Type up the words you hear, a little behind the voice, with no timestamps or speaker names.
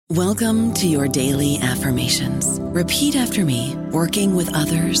Welcome to your daily affirmations. Repeat after me. Working with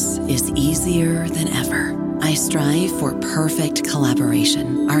others is easier than ever. I strive for perfect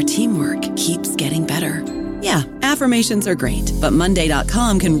collaboration. Our teamwork keeps getting better. Yeah, affirmations are great, but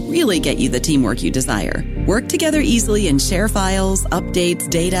Monday.com can really get you the teamwork you desire. Work together easily and share files, updates,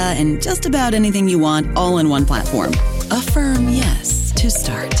 data, and just about anything you want all in one platform. Affirm yes to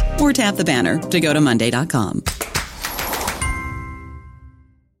start, or tap the banner to go to Monday.com.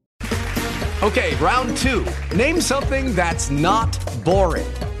 Okay, round two. Name something that's not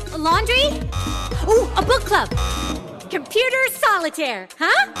boring. A laundry? Ooh, a book club. Computer solitaire,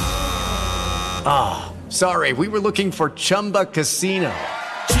 huh? Ah, sorry, we were looking for Chumba Casino.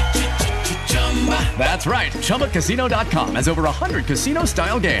 That's right, ChumbaCasino.com has over 100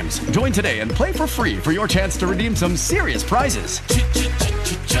 casino-style games. Join today and play for free for your chance to redeem some serious prizes.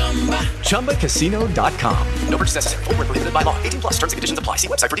 ChumbaCasino.com. No purchase necessary. Void where prohibited by law. 18+ terms and conditions apply. See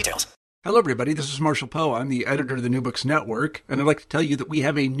website for details. Hello, everybody. This is Marshall Poe. I'm the editor of the New Books Network, and I'd like to tell you that we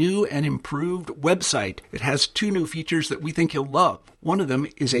have a new and improved website. It has two new features that we think you'll love. One of them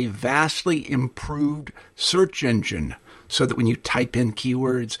is a vastly improved search engine, so that when you type in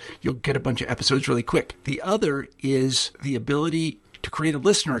keywords, you'll get a bunch of episodes really quick. The other is the ability to create a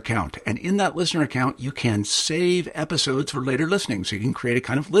listener account, and in that listener account, you can save episodes for later listening, so you can create a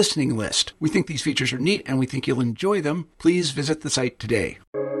kind of listening list. We think these features are neat, and we think you'll enjoy them. Please visit the site today.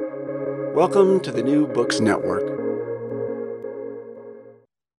 Welcome to the New Books Network.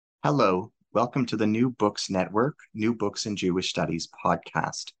 Hello, welcome to the New Books Network, New Books in Jewish Studies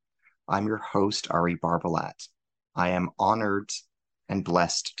podcast. I'm your host, Ari Barbalat. I am honored and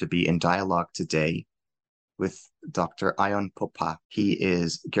blessed to be in dialogue today with Dr. Ayon Popa. He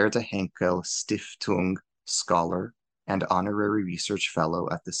is Gerda Henkel Stiftung Scholar and Honorary Research Fellow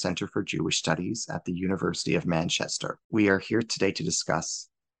at the Center for Jewish Studies at the University of Manchester. We are here today to discuss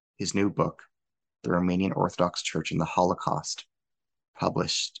his new book, The Romanian Orthodox Church in the Holocaust,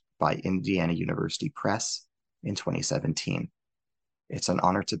 published by Indiana University Press in 2017. It's an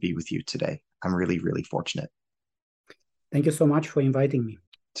honor to be with you today. I'm really, really fortunate. Thank you so much for inviting me.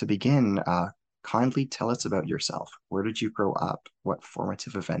 To begin, kindly tell us about yourself. Where did you grow up? What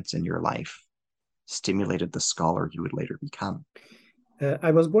formative events in your life stimulated the scholar you would later become? I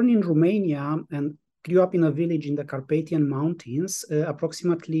was born in Romania and grew up in a village in the Carpathian Mountains,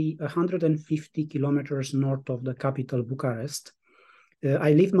 approximately 150 kilometers north of the capital, Bucharest.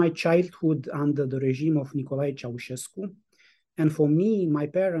 I lived my childhood under the regime of Nicolae Ceausescu. And for me, my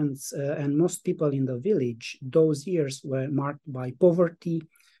parents, and most people in the village, those years were marked by poverty,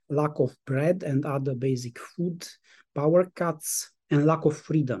 lack of bread and other basic food, power cuts, and lack of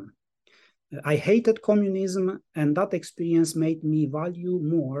freedom. I hated communism, and that experience made me value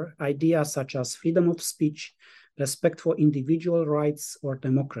more ideas such as freedom of speech, respect for individual rights, or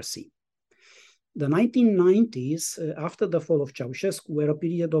democracy. The 1990s, after the fall of Ceausescu, were a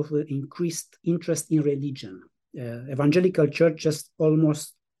period of increased interest in religion. Evangelical churches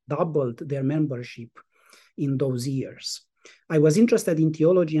almost doubled their membership in those years. I was interested in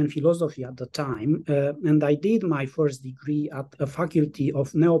theology and philosophy at the time, and I did my first degree at a faculty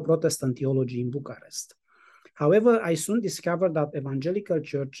of Neo-Protestant theology in Bucharest. However, I soon discovered that evangelical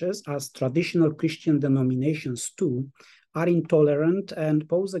churches, as traditional Christian denominations too, are intolerant and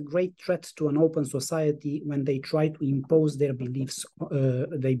pose a great threat to an open society when they try to impose their beliefs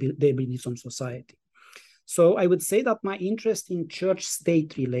on society. So I would say that my interest in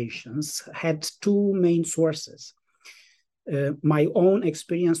church-state relations had two main sources. My own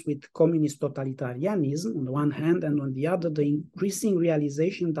experience with communist totalitarianism on the one hand, and on the other, the increasing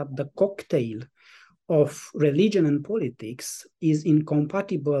realization that the cocktail of religion and politics is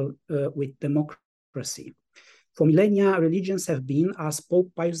incompatible with democracy. For millennia, religions have been, as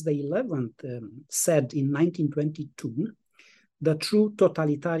Pope Pius XI said in 1922, the true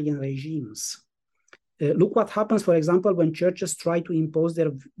totalitarian regimes. Look what happens, for example, when churches try to impose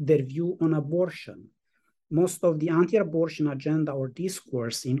their view on abortion. Most of the anti-abortion agenda or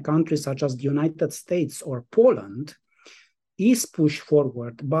discourse in countries such as the United States or Poland is pushed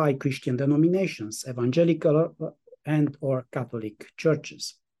forward by Christian denominations, evangelical and or Catholic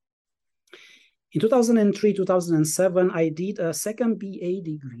churches. In 2003-2007, I did a second BA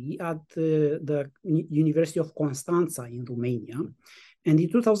degree at the University of Constanța in Romania. And in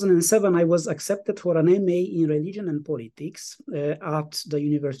 2007, I was accepted for an MA in Religion and Politics at the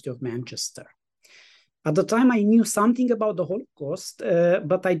University of Manchester. At the time, I knew something about the Holocaust,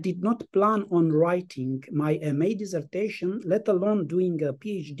 but I did not plan on writing my MA dissertation, let alone doing a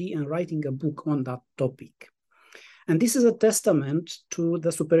PhD and writing a book on that topic. And this is a testament to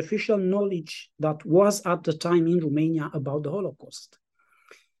the superficial knowledge that was at the time in Romania about the Holocaust.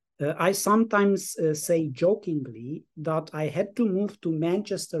 I sometimes say jokingly that I had to move to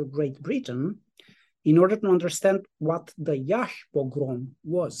Manchester, Great Britain, in order to understand what the Iași pogrom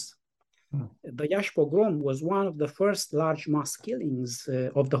was. The Iași pogrom was one of the first large mass killings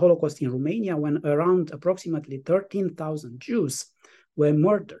of the Holocaust in Romania, when around approximately 13,000 Jews were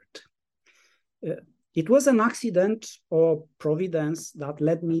murdered. It was an accident or providence that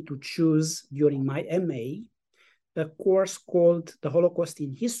led me to choose during my MA a course called The Holocaust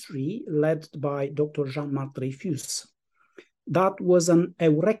in History, led by Dr. Jean-Marc Dreyfus. That was an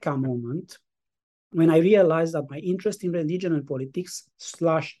eureka moment when I realized that my interest in religion and politics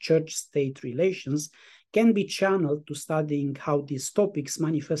 / church-state relations can be channeled to studying how these topics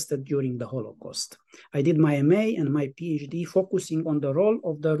manifested during the Holocaust. I did my MA and my PhD focusing on the role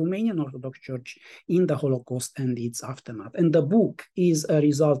of the Romanian Orthodox Church in the Holocaust and its aftermath. And the book is a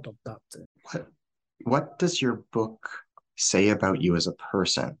result of that. What does your book say about you as a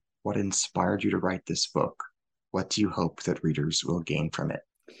person? What inspired you to write this book? What do you hope that readers will gain from it?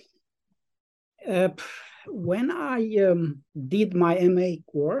 When I did my MA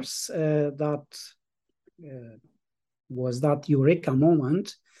course, that was that eureka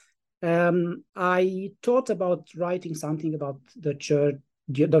moment, I thought about writing something about the church,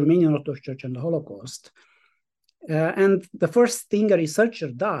 the Romanian Orthodox Church and the Holocaust. And the first thing a researcher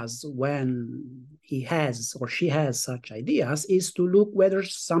does when he has or she has such ideas is to look whether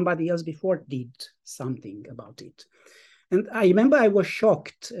somebody else before did something about it. And I remember I was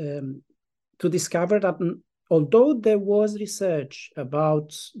shocked to discover that although there was research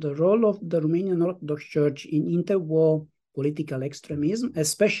about the role of the Romanian Orthodox Church in interwar political extremism,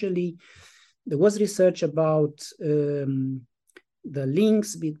 especially there was research about the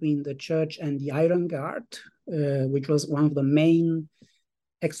links between the church and the Iron Guard, which was one of the main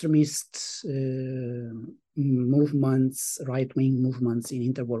extremist movements, right-wing movements in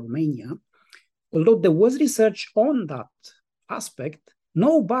interwar Romania. Although there was research on that aspect,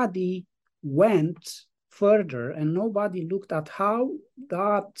 nobody went further and nobody looked at how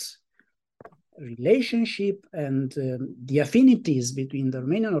that relationship and the affinities between the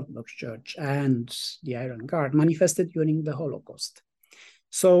Romanian Orthodox Church and the Iron Guard manifested during the Holocaust.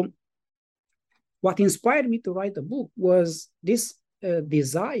 So what inspired me to write the book was this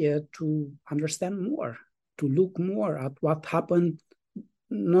desire to understand more, to look more at what happened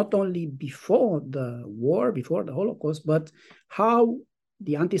not only before the war, before the Holocaust, but how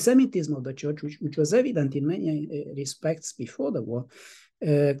the anti-Semitism of the church, which was evident in many respects before the war,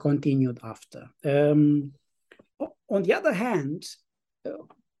 continued after. On the other hand,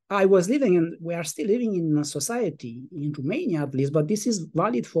 I was living, and we are still living in a society, in Romania at least, but this is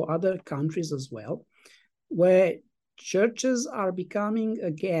valid for other countries as well, where churches are becoming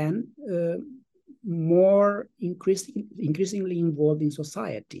again more increasingly involved in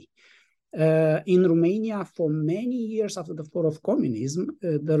society. In Romania, for many years after the fall of communism,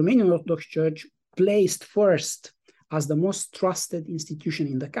 the Romanian Orthodox Church placed first as the most trusted institution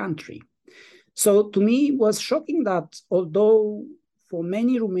in the country. So to me, it was shocking that although for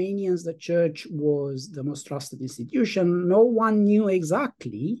many Romanians the church was the most trusted institution, no one knew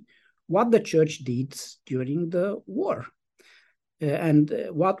exactly what the church did during the war. And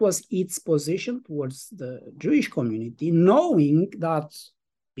what was its position towards the Jewish community, knowing that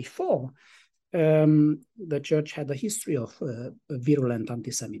before the church had a history of virulent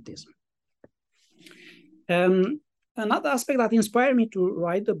anti-Semitism. Another aspect that inspired me to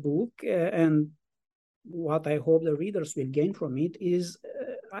write the book, and what I hope the readers will gain from it, is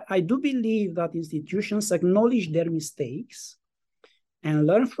I do believe that institutions acknowledge their mistakes and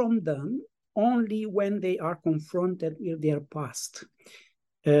learn from them only when they are confronted with their past.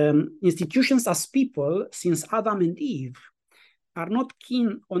 Institutions as people, since Adam and Eve, are not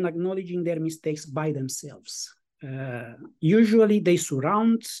keen on acknowledging their mistakes by themselves. Usually they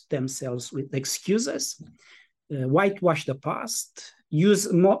surround themselves with excuses, whitewash the past, use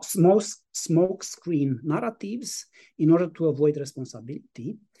smoke screen narratives in order to avoid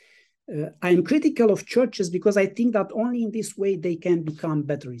responsibility. I am critical of churches because I think that only in this way they can become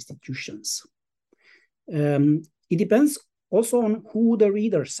better institutions. It depends also on who the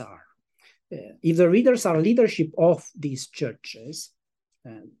readers are. If the readers are leadership of these churches,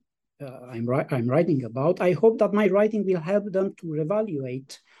 I'm writing about, I hope that my writing will help them to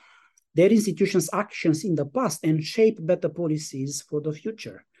reevaluate their institutions' actions in the past and shape better policies for the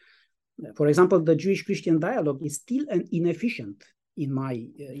future. For example, the Jewish-Christian dialogue is still inefficient in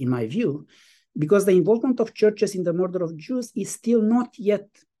my view, because the involvement of churches in the murder of Jews is still not yet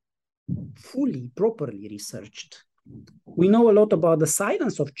fully, properly researched. We know a lot about the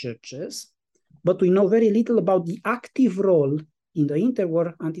silence of churches, but we know very little about the active role in the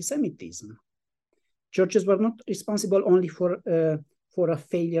interwar anti-Semitism. Churches were not responsible only for a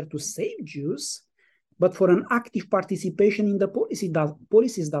failure to save Jews, but for an active participation in the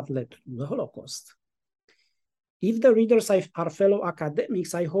policies that led to the Holocaust. If the readers are fellow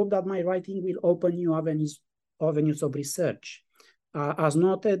academics, I hope that my writing will open new avenues of research. As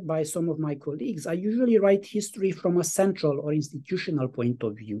noted by some of my colleagues, I usually write history from a central or institutional point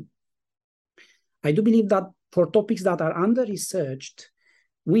of view. I do believe that for topics that are under-researched,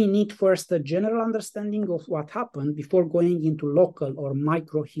 we need first a general understanding of what happened before going into local or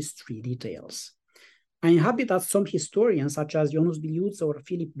micro-history details. I'm happy that some historians, such as Ionuț Biliuță or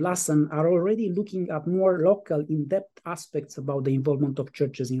Philip Blasan, are already looking at more local, in-depth aspects about the involvement of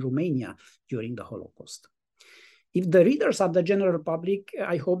churches in Romania during the Holocaust. If the readers are the general public,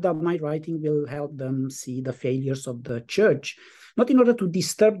 I hope that my writing will help them see the failures of the church, not in order to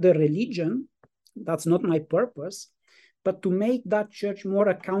disturb the religion, that's not my purpose, but to make that church more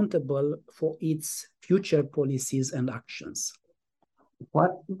accountable for its future policies and actions.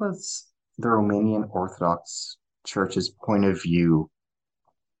 What was the Romanian Orthodox Church's point of view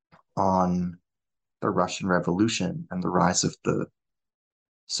on the Russian Revolution and the rise of the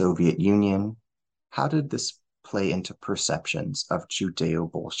Soviet Union? How did this play into perceptions of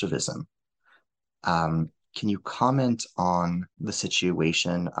Judeo-Bolshevism? Can you comment on the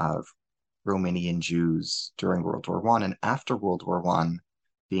situation of Romanian Jews during World War I and after World War I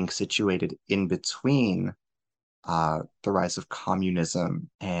being situated in between the rise of communism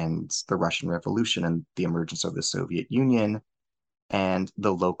and the Russian Revolution and the emergence of the Soviet Union and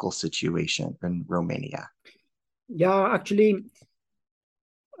the local situation in Romania? Yeah, actually,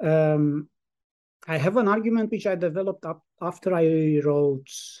 I have an argument which I developed after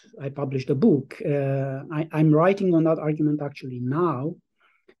I published a book. I'm writing on that argument actually now.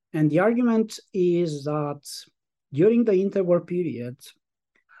 And the argument is that during the interwar period,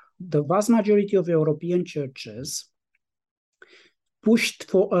 the vast majority of European churches pushed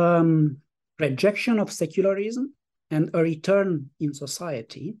for rejection of secularism and a return in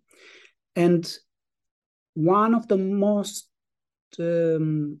society. And one of the most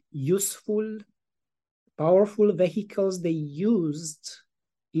useful, powerful vehicles they used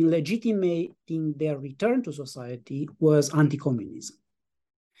in legitimating their return to society was anti-communism.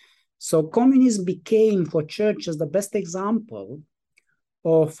 So communism became for churches the best example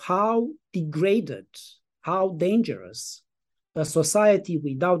of how degraded, how dangerous a society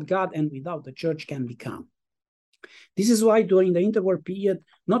without God and without the church can become. This is why during the interwar period,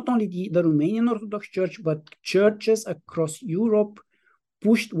 not only the Romanian Orthodox Church, but churches across Europe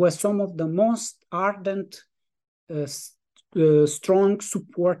were some of the most ardent, strong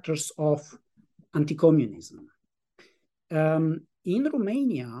supporters of anti-communism. In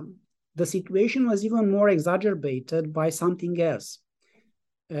Romania, the situation was even more exacerbated by something else.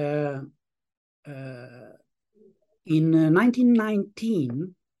 In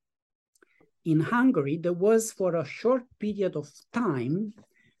 1919, in Hungary, there was for a short period of time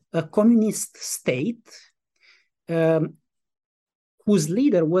a communist state whose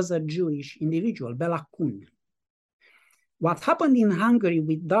leader was a Jewish individual, Bela Kun. What happened in Hungary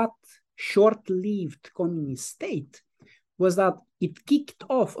with that short-lived communist state was that it kicked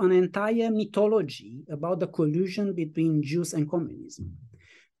off an entire mythology about the collusion between Jews and communism.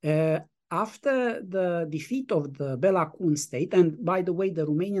 After the defeat of the Bela Kun state, and by the way, the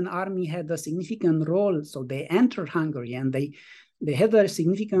Romanian army had a significant role, so they entered Hungary and they had a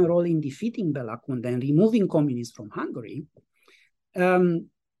significant role in defeating Bela Kun and removing communists from Hungary. In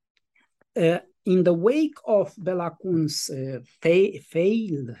the wake of Bela Kun's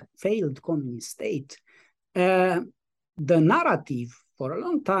failed communist state, the narrative for a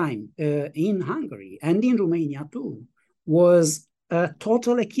long time in Hungary and in Romania too was a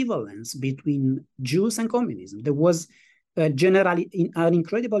total equivalence between Jews and communism. There was an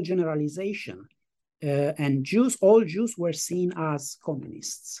incredible generalization, and all Jews were seen as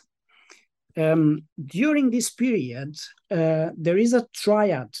communists. During this period, there is a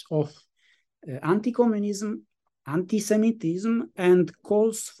triad of anti-communism, anti-Semitism, and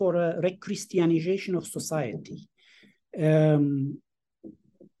calls for a re-Christianization of society,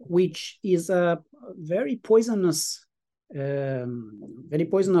 which is a very poisonous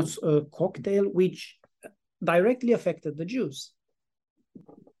cocktail which directly affected the Jews.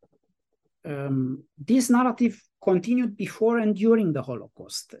 This narrative continued before and during the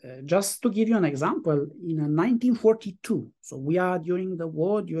Holocaust. Just to give you an example, in 1942, so we are during the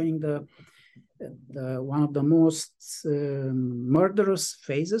war, during the one of the most murderous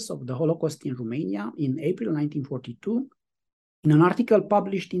phases of the Holocaust in Romania, in April 1942, in an article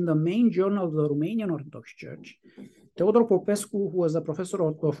published in the main journal of the Romanian Orthodox Church, Teodor Popescu, who was a professor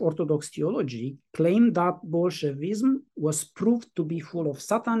of Orthodox theology, claimed that Bolshevism was proved to be full of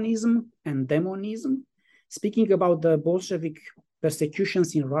Satanism and demonism. Speaking about the Bolshevik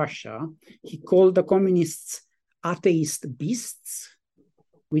persecutions in Russia, he called the communists atheist beasts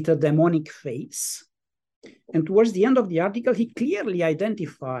with a demonic face. And towards the end of the article, he clearly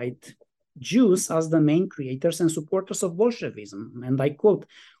identified Jews as the main creators and supporters of Bolshevism. And I quote,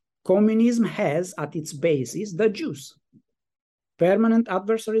 "Communism has at its basis the Jews, permanent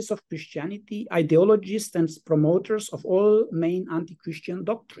adversaries of Christianity, ideologists and promoters of all main anti-Christian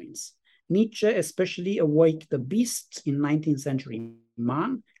doctrines. Nietzsche especially awoke the beasts in 19th century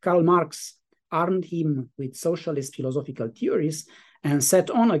man. Karl Marx armed him with socialist philosophical theories and set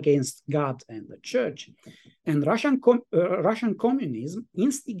on against God and the church. And Russian communism,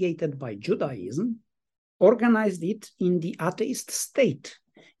 instigated by Judaism, organized it in the atheist state,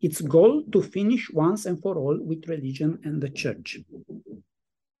 its goal to finish once and for all with religion and the church."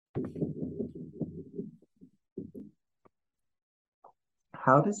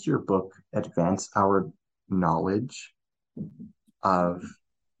 How does your book advance our knowledge of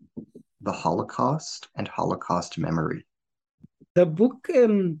the Holocaust and Holocaust memory? The book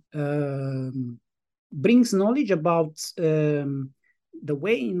brings knowledge about the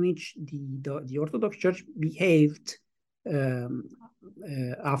way in which the Orthodox Church behaved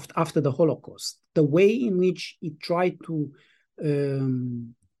after the Holocaust, the way in which it tried to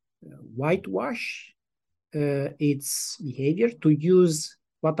whitewash its behavior, to use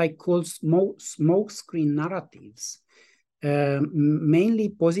what I call smokescreen narratives, mainly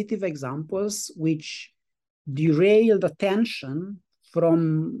positive examples which derail the attention from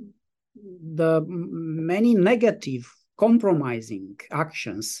the many negative compromising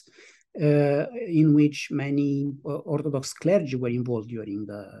actions in which many Orthodox clergy were involved during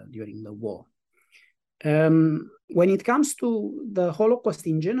the war. When it comes to the Holocaust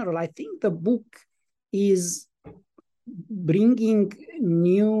in general, I think the book is bringing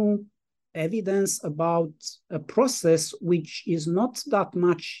new evidence about a process which is not that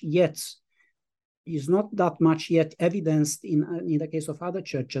much yet evidenced in the case of other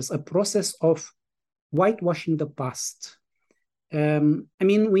churches, a process of whitewashing the past. I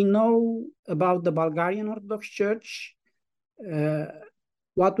mean, we know about the Bulgarian Orthodox Church.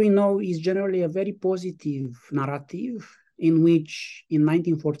 What we know is generally a very positive narrative in which, in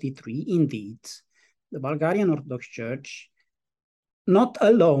 1943, indeed, the Bulgarian Orthodox Church, not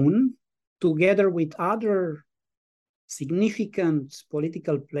alone, together with other significant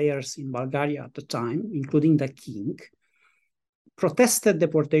political players in Bulgaria at the time, including the king, protested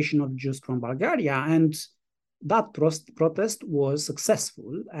deportation of Jews from Bulgaria, and that protest was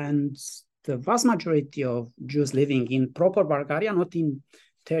successful, and the vast majority of Jews living in proper Bulgaria, not in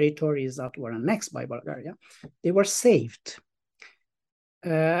territories that were annexed by Bulgaria, they were saved.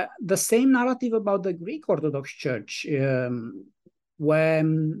 The same narrative about the Greek Orthodox Church, when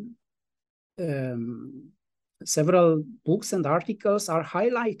several books and articles are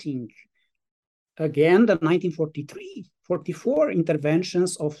highlighting, again, the 1943-44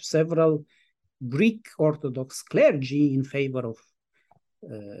 interventions of several Greek Orthodox clergy in favor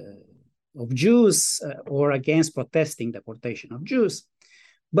of Jews or against protesting deportation of Jews.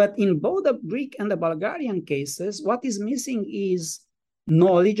 But in both the Greek and the Bulgarian cases, what is missing is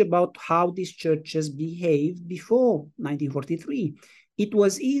knowledge about how these churches behaved before 1943. It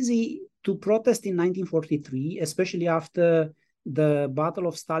was easy to protest in 1943, especially after the Battle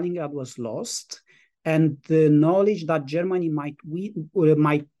of Stalingrad was lost, and the knowledge that Germany might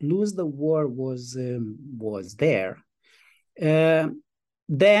lose the war was there.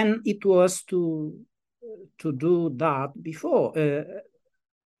 Then it was to do that before.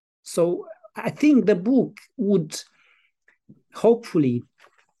 So I think the book would hopefully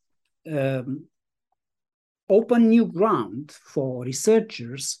open new ground for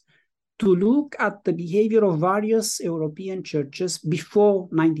researchers to look at the behavior of various European churches before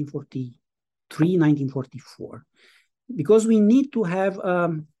 1943, 1944, because we need to have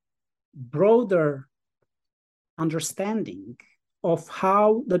a broader understanding of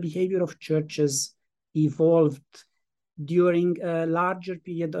how the behavior of churches evolved during a larger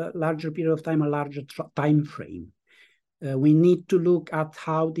period of time, a larger time frame. We need to look at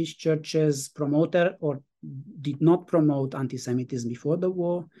how these churches promoted or did not promote anti-Semitism before the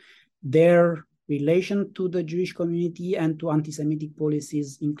war, their relation to the Jewish community and to anti-Semitic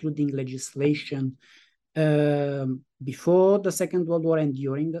policies, including legislation before the Second World War and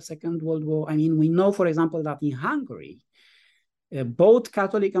during the Second World War. I mean, we know, for example, that in Hungary, both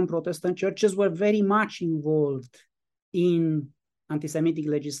Catholic and Protestant churches were very much involved in anti-Semitic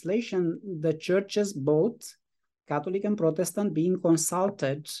legislation. The churches, both Catholic and Protestant, being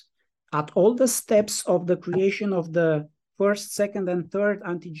consulted at all the steps of the creation of the first, second, and third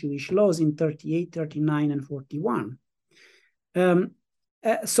anti-Jewish laws in 38, 39, and 41.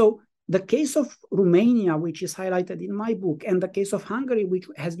 So the case of Romania, which is highlighted in my book, and the case of Hungary, which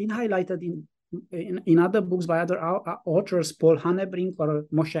has been highlighted in other books by other authors, Paul Hannebrink or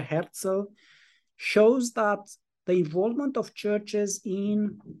Moshe Herzl, shows that the involvement of churches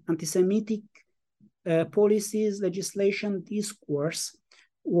in anti-Semitic policies, legislation, discourse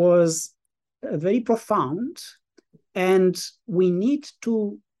was very profound, and we need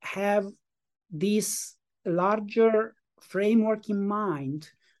to have this larger framework in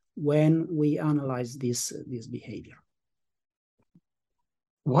mind when we analyze this behavior.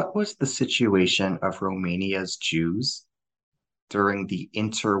 What was the situation of Romania's Jews during the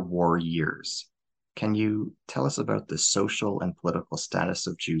interwar years? Can you tell us about the social and political status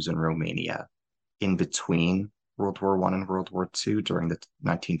of Jews in Romania in between World War I and World War II during the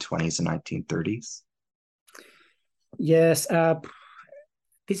 1920s and 1930s? Yes,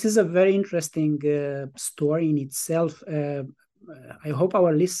 this is a very interesting story in itself. I hope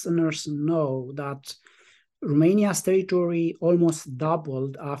our listeners know that Romania's territory almost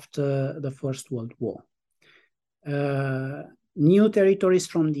doubled after the First World War. New territories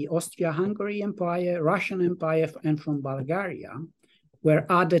from the Austria-Hungary Empire, Russian Empire, and from Bulgaria were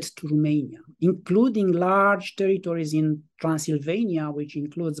added to Romania, including large territories in Transylvania, which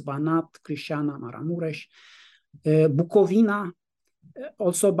includes Banat, Crișana, Maramureș, Bukovina,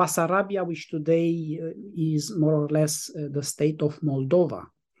 also Basarabia, which today is more or less the state of Moldova.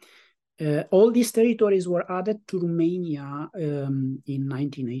 All these territories were added to Romania in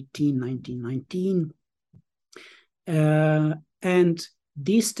 1918, 1919. And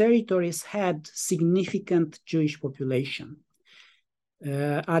these territories had significant Jewish population.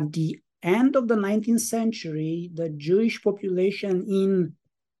 At the end of the 19th century, the Jewish population in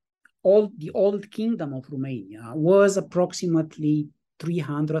the Old Kingdom of Romania was approximately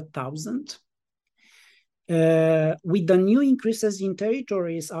 300,000. With the new increases in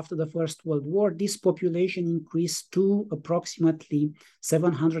territories after the First World War, this population increased to approximately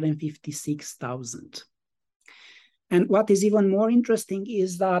 756,000. And what is even more interesting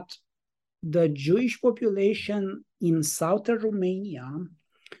is that the Jewish population in southern Romania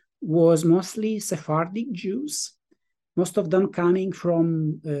was mostly Sephardic Jews, most of them coming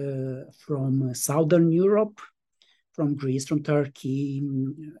from Southern Europe, from Greece, from Turkey,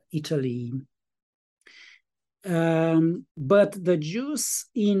 Italy. But the Jews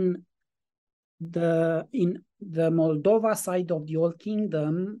in the Moldova side of the Old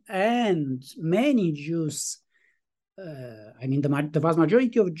Kingdom, and many Jews, the vast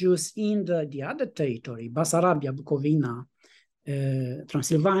majority of Jews in the other territory, Basarabia, Bukovina,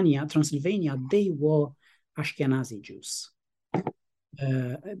 Transylvania, they were Ashkenazi Jews.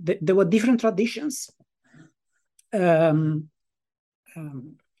 There were different traditions and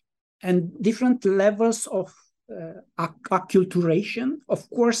different levels of acculturation. Of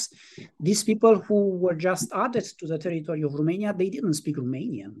course, these people who were just added to the territory of Romania, they didn't speak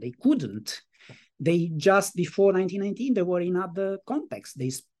Romanian. They couldn't. They just before 1919, they were in other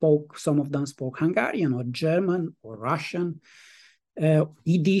contexts. Some of them spoke Hungarian or German or Russian,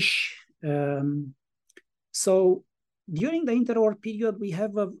 Yiddish. So during the interwar period, we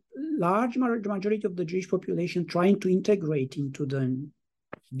have a large majority of the Jewish population trying to integrate into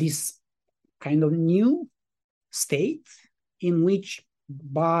this kind of new state in which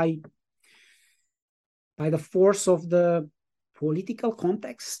by the force of the political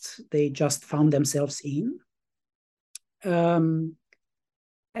context, they just found themselves in. And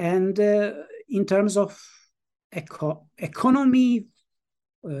in terms of economy,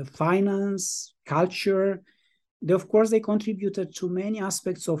 finance, culture, of course, they contributed to many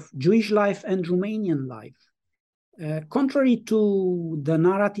aspects of Jewish life and Romanian life. Contrary to the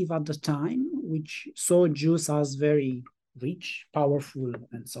narrative at the time, which saw Jews as very rich, powerful,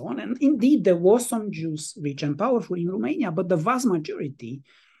 and so on. And indeed, there were some Jews rich and powerful in Romania, but the vast majority,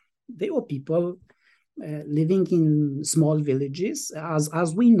 they were people living in small villages,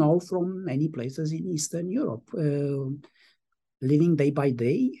 as we know from many places in Eastern Europe, living day by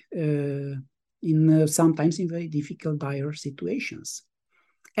day, sometimes in very difficult, dire situations.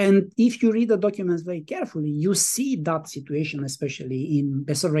 And if you read the documents very carefully, you see that situation, especially in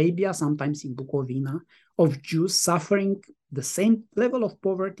Bessarabia, sometimes in Bukovina, of Jews suffering the same level of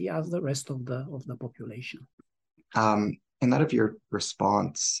poverty as the rest of the population. In that of your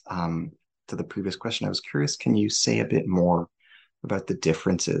response to the previous question, I was curious, can you say a bit more about the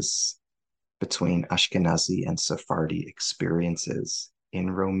differences between Ashkenazi and Sephardi experiences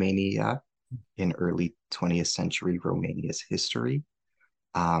in Romania in early 20th century Romania's history,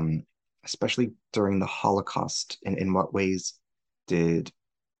 especially during the Holocaust? And in what ways did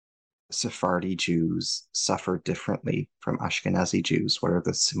Sephardi Jews suffer differently from Ashkenazi Jews? What are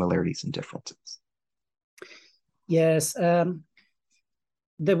the similarities and differences? Yes,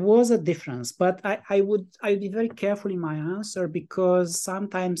 there was a difference, but I would be very careful in my answer because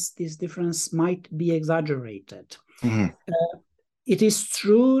sometimes this difference might be exaggerated. Mm-hmm. It is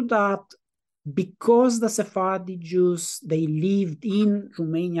true that because the Sephardi Jews, they lived in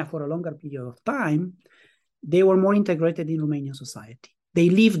Romania for a longer period of time, they were more integrated in Romanian society.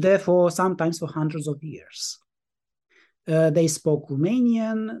 They lived there sometimes for hundreds of years. They spoke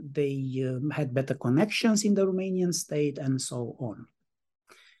Romanian, they had better connections in the Romanian state, and so on.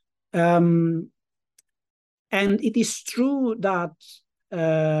 And it is true that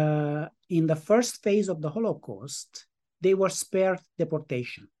in the first phase of the Holocaust, they were spared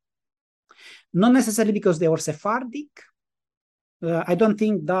deportation. Not necessarily because they were Sephardic. I don't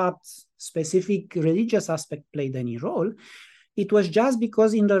think that specific religious aspect played any role. It was just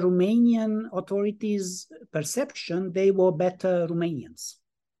because in the Romanian authorities' perception, they were better Romanians.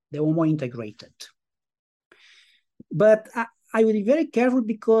 They were more integrated. But I would be very careful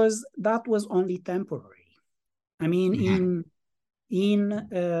because that was only temporary. I mean, in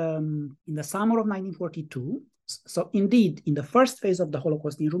the summer of 1942, so indeed, in the first phase of the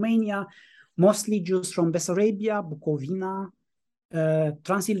Holocaust in Romania, mostly Jews from Bessarabia, Bukovina,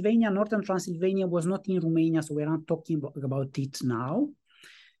 Transylvania, northern Transylvania was not in Romania, so we're not talking about it now.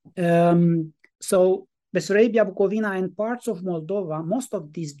 So Bessarabia, Bukovina, and parts of Moldova, most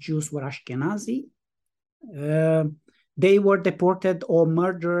of these Jews were Ashkenazi. They were deported or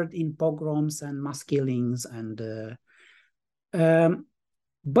murdered in pogroms and mass killings.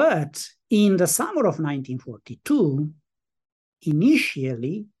 But in the summer of 1942,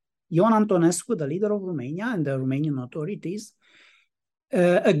 initially, Ion Antonescu, the leader of Romania and the Romanian authorities,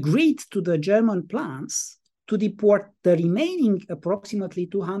 agreed to the German plans to deport the remaining approximately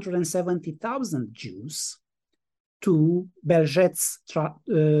 270,000 Jews to Belzec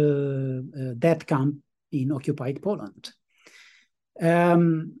death camp in occupied Poland.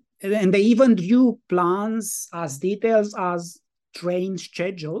 And they even drew plans as details as train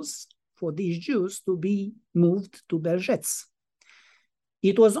schedules for these Jews to be moved to Belzec.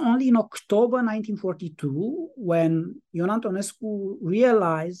 It was only in October 1942 when Ion Antonescu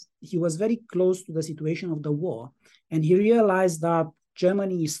realized he was very close to the situation of the war, and he realized that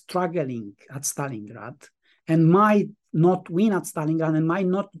Germany is struggling at Stalingrad and might not win at Stalingrad and might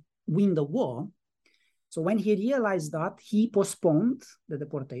not win the war. So when he realized that, he postponed the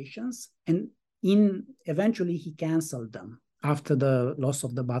deportations and eventually he canceled them after the loss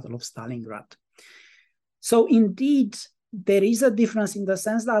of the Battle of Stalingrad. So indeed, there is a difference in the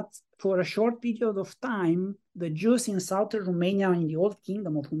sense that for a short period of time, the Jews in southern Romania, in the old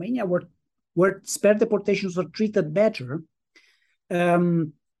kingdom of Romania, were spared deportations, were treated better. But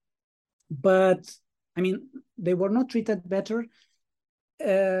I mean, they were not treated better,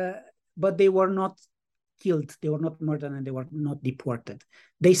 but they were not killed, they were not murdered, and they were not deported.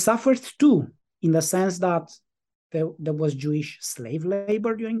 They suffered too, in the sense that there was Jewish slave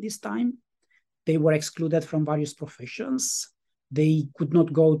labor during this time. They were excluded from various professions. They could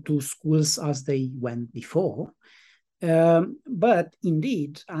not go to schools as they went before. But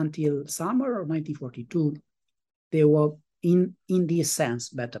indeed, until summer of 1942, they were, in this sense,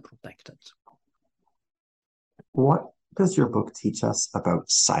 better protected. What does your book teach us about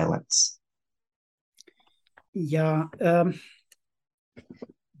silence? Yeah,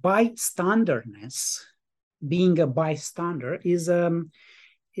 bystanderness, being a bystander, is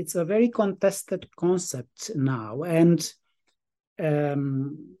it's a very contested concept now, and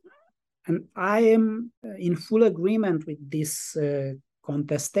I am in full agreement with this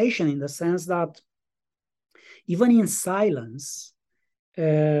contestation, in the sense that even in silence,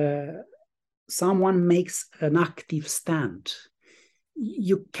 someone makes an active stand.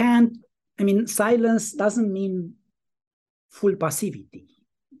 You can't, I mean, silence doesn't mean full passivity.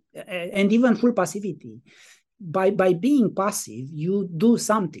 And even full passivity, by being passive, you do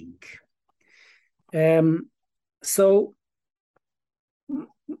something.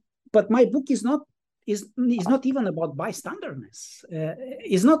 But my book is not even about bystanderness.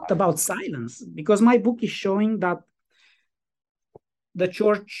 It's not about silence, because my book is showing that the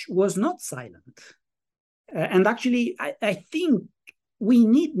church was not silent. And actually, I think we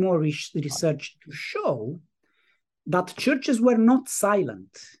need more research to show that churches were not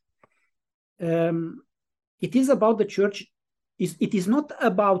silent. It is about the church. It is not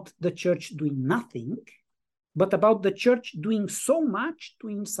about the church doing nothing. but about the church doing so much to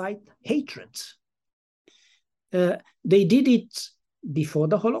incite hatred. They did it before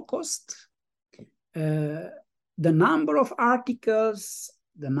the Holocaust. The number of articles,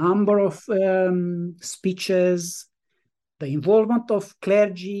 the number of speeches, the involvement of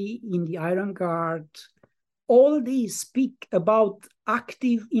clergy in the Iron Guard, all these speak about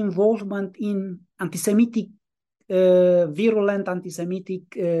active involvement in anti-Semitic, virulent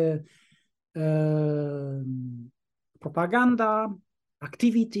anti-Semitic propaganda,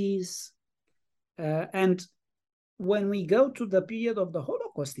 activities. And when we go to the period of the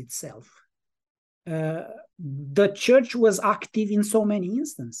Holocaust itself, the church was active in so many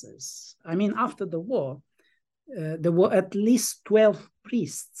instances. I mean, after the war, there were at least 12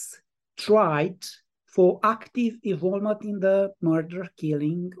 priests tried for active involvement in the murder,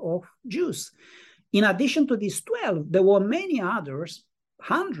 killing of Jews. In addition to these 12, there were many others,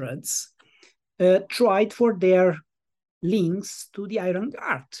 hundreds, tried for their links to the Iron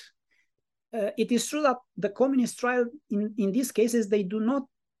Guard. It is true that the communist trial, in these cases, they do not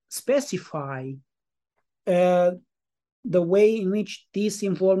specify the way in which this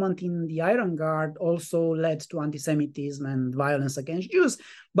involvement in the Iron Guard also led to anti-Semitism and violence against Jews.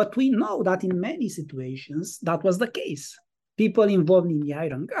 But we know that in many situations, that was the case. People involved in the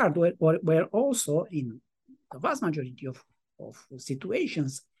Iron Guard were also, in the vast majority of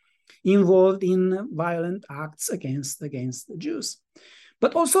situations, involved in violent acts against the Jews.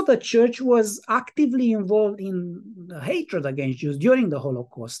 But also the church was actively involved in the hatred against Jews during the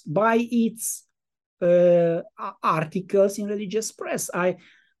Holocaust by its articles in religious press. I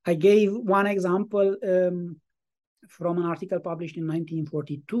gave one example from an article published in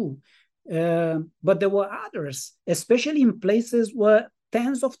 1942, but there were others, especially in places where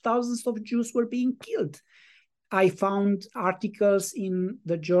tens of thousands of Jews were being killed. I found articles in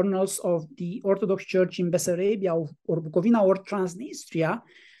the journals of the Orthodox Church in Bessarabia or Bukovina or Transnistria,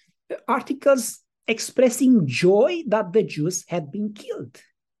 articles expressing joy that the Jews had been killed.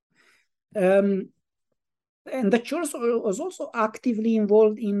 And the church was also actively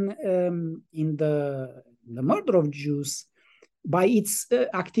involved in the murder of Jews by its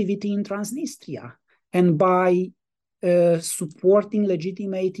activity in Transnistria and by supporting,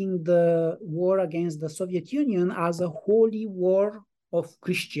 legitimating the war against the Soviet Union as a holy war of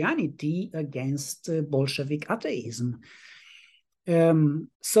Christianity against Bolshevik atheism.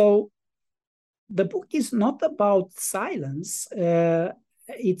 So the book is not about silence.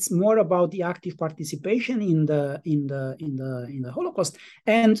 It's more about the active participation in the Holocaust.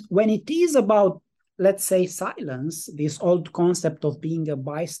 And when it is about, let's say, silence, this old concept of being a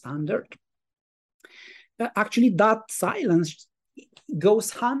bystander, actually that silence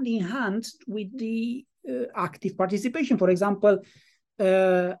goes hand in hand with the active participation. For example,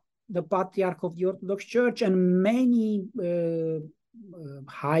 the Patriarch of the Orthodox Church and many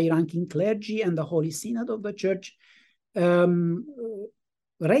high-ranking clergy and the Holy Synod of the Church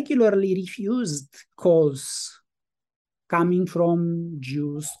regularly refused calls coming from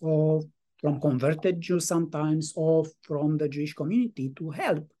Jews or from converted Jews sometimes or from the Jewish community to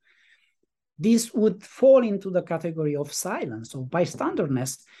help. This would fall into the category of silence, of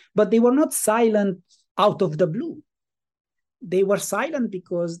bystanderness, but they were not silent out of the blue. They were silent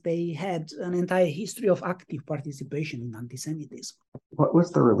because they had an entire history of active participation in anti-Semitism. What was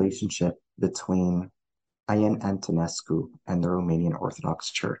the relationship between Ion Antonescu and the Romanian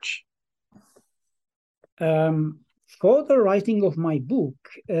Orthodox Church? For the writing of my book,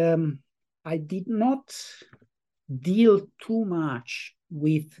 I did not deal too much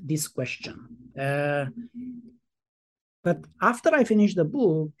with this question. But after I finished the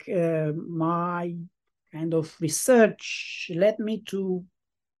book, my kind of research led me to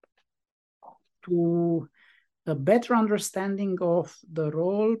a better understanding of the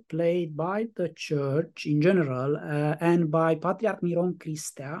role played by the church in general and by Patriarch Miron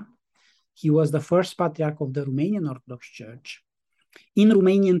Cristea. He was the first patriarch of the Romanian Orthodox Church in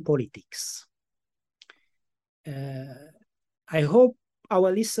Romanian politics. I hope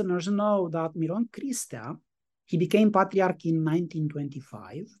our listeners know that Miron Cristea, he became patriarch in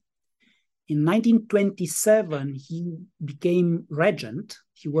 1925. In 1927, he became regent.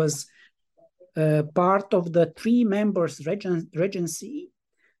 He was part of the three members regency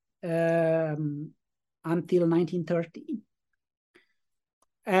until 1930.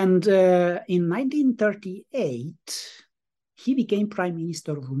 And in 1938, he became Prime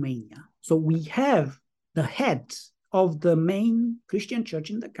Minister of Romania. So we have the head of the main Christian church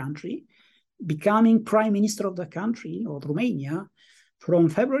in the country becoming Prime Minister of the country, of Romania, from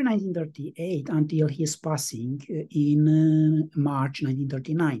February 1938 until his passing in March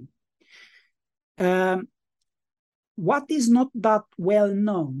 1939. what is not that well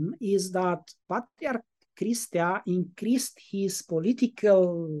known is that Patriarch Christea increased his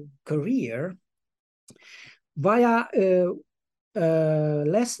political career via a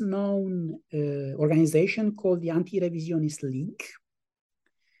less known organization called the Anti-Revisionist League.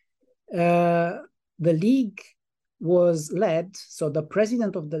 The league was led, so the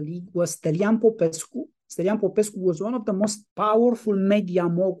president of the league was Stelian Popescu. Stelian Popescu was one of the most powerful media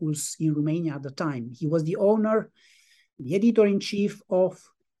moguls in Romania at the time. He was the owner, the editor-in-chief of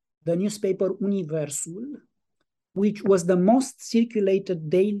the newspaper Universul, which was the most circulated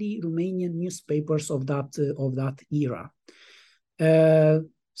daily Romanian newspapers of that era.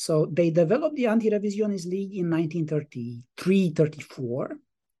 So they developed the Anti-Revisionist League in 1933-34.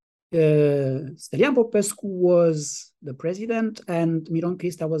 Stelian Popescu was the president and Miron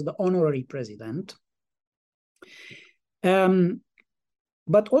Christea was the honorary president.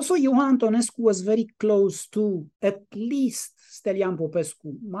 But also Ioan Antonescu was very close to at least Stelian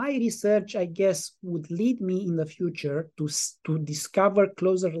Popescu. My research, I guess, would lead me in the future to discover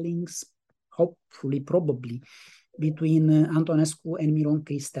closer links, hopefully, probably, between Antonescu and Miron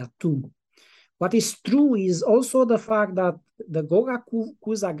Christea too. What is true is also the fact that the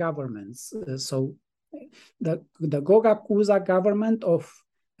Goga-Cuza governments, so the Goga-Cuza government of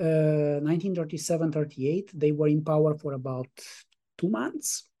 1937-38, they were in power for about 2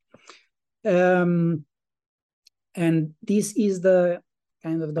 months. And this is the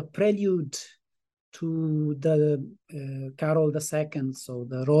kind of the prelude to the Carol II, so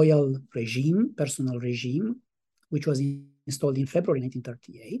the royal regime, personal regime, which was installed in February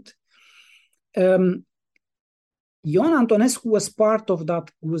 1938. Ioan Antonescu was part of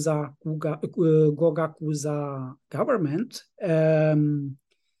that Goga-Cuza government.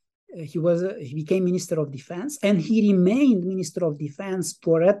 He became Minister of Defense, and he remained Minister of Defense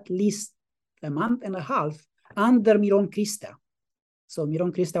for at least a month and a half under Miron Christea. So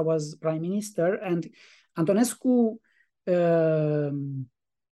Miron Christea was Prime Minister, and Antonescu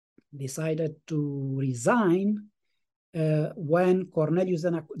decided to resign when Corneliu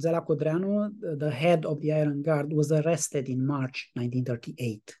Zela-Codreanu, the head of the Iron Guard, was arrested in March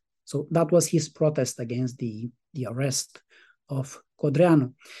 1938. So that was his protest against the arrest of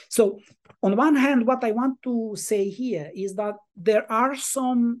Codreanu. So on one hand, what I want to say here is that there are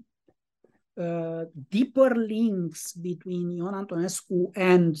some deeper links between Ioan Antonescu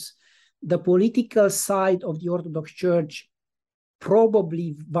and the political side of the Orthodox Church,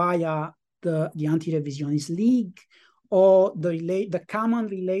 probably via the Anti-Revisionist League, or the common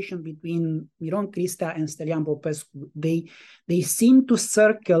relation between Miron Christea and Stelian Popescu. They seem to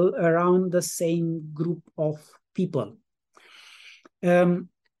circle around the same group of people.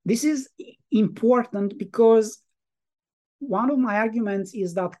 This is important because one of my arguments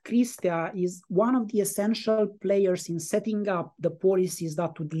is that Christea is one of the essential players in setting up the policies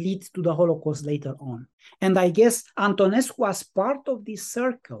that would lead to the Holocaust later on. And I guess Antonescu, as part of this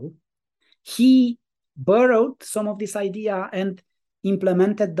circle, he borrowed some of this idea and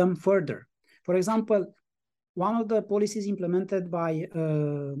implemented them further. For example, one of the policies implemented by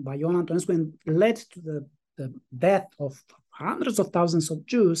Ioan Antonescu and led to the death of hundreds of thousands of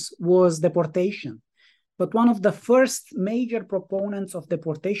Jews was deportation. But one of the first major proponents of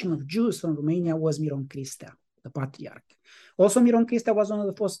deportation of Jews from Romania was Miron Christea, the patriarch. Also, Miron Christea was one of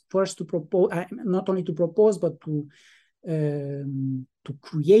the first to propose, not only to propose, but to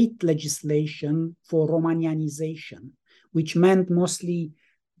create legislation for Romanianization, which meant mostly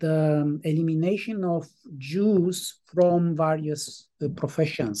the elimination of Jews from various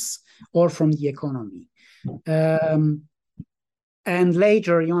professions or from the economy. And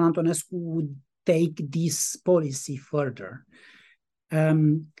later, Ioan Antonescu would take this policy further.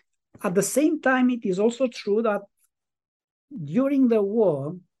 At the same time, it is also true that during the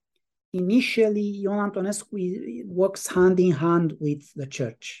war, initially, Ioan Antonescu works hand in hand with the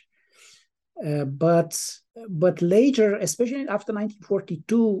church. But later, especially after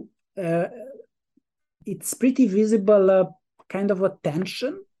 1942, it's pretty visible kind of a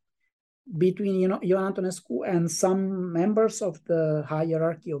tension between Ioan Antonescu and some members of the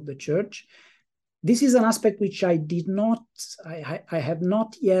hierarchy of the church. This is an aspect which I have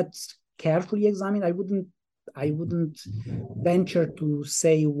not yet carefully examined. I wouldn't venture to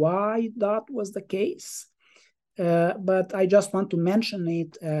say why that was the case, but I just want to mention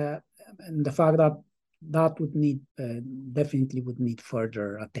it, and the fact that would definitely would need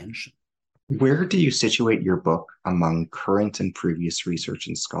further attention. Where do you situate your book among current and previous research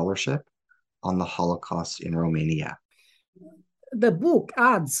and scholarship on the Holocaust in Romania? The book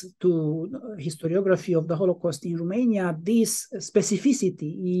adds to historiography of the Holocaust in Romania. This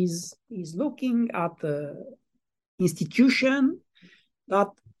specificity is looking at institution that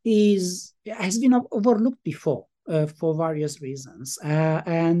has been overlooked before for various reasons,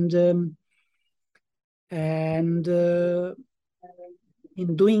 and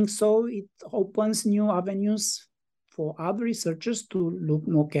in doing so, it opens new avenues for other researchers to look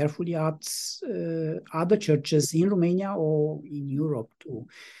more carefully at other churches in Romania or in Europe too.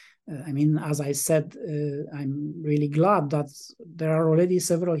 I mean, as I said, I'm really glad that there are already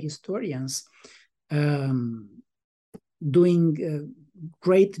several historians doing a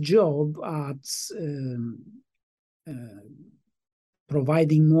great job at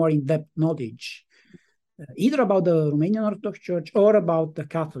providing more in-depth knowledge, either about the Romanian Orthodox Church or about the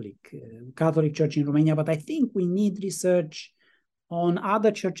Catholic Church in Romania. But I think we need research on other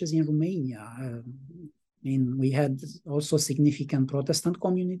churches in Romania. I mean, we had also significant Protestant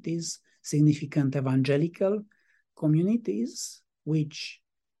communities, significant evangelical communities, which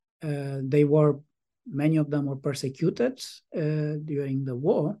many of them were persecuted during the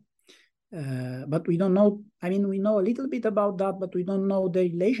war. But we don't know, I mean, we know a little bit about that, but we don't know the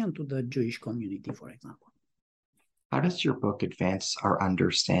relation to the Jewish community, for example. How does your book advance our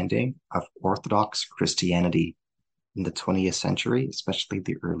understanding of Orthodox Christianity in the 20th century, especially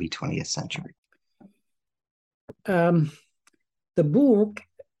the early 20th century? The book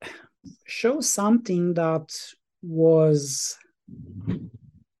shows something that was,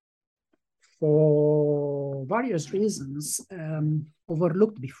 for various reasons,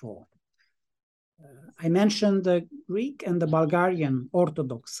 overlooked before. I mentioned the Greek and the Bulgarian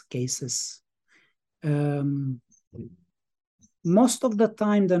Orthodox cases. Most of the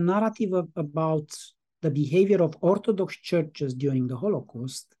time, the narrative about the behavior of Orthodox churches during the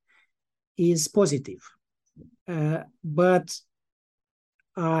Holocaust is positive. But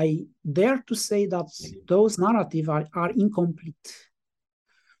I dare to say that those narratives are incomplete.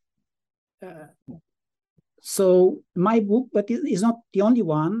 So my book, but it is not the only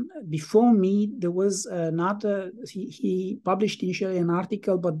one. Before me, there was another, he published initially an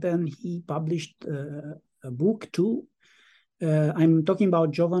article, but then he published a book too. I'm talking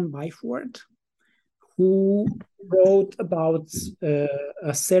about Jovan Byford, who wrote about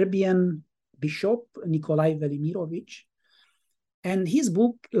a Serbian bishop, Nikolai Velimirovic. And his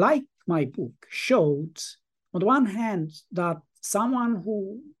book, like my book, showed, on one hand, that someone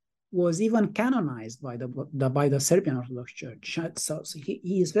who was even canonized by the Serbian Orthodox Church, so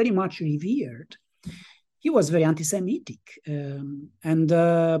he is very much revered. He was very anti-Semitic, and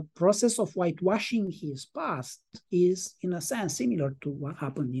the process of whitewashing his past is, in a sense, similar to what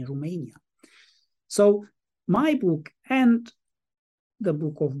happened in Romania. So my book and the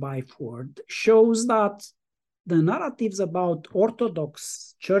book of Byford shows that the narratives about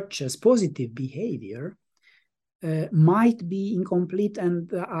Orthodox churches' positive behavior might be incomplete,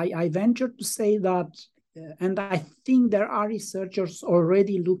 and I venture to say that, and I think there are researchers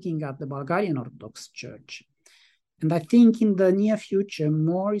already looking at the Bulgarian Orthodox Church. And I think in the near future,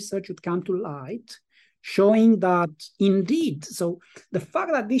 more research would come to light, showing that indeed, so the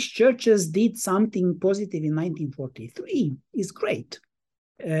fact that these churches did something positive in 1943 is great.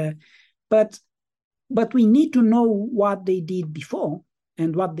 But we need to know what they did before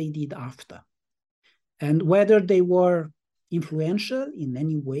and what they did after, and whether they were influential in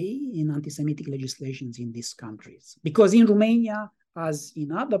any way in anti-Semitic legislations in these countries. Because in Romania, as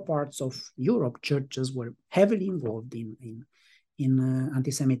in other parts of Europe, churches were heavily involved in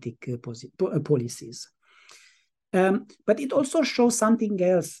anti-Semitic policies. But it also shows something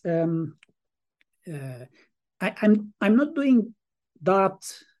else. I'm not doing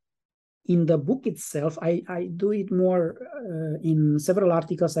that in the book itself. I do it more in several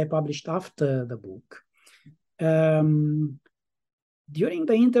articles I published after the book. During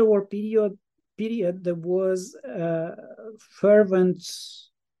the interwar period, there was fervent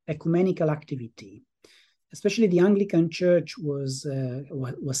ecumenical activity. Especially the Anglican Church was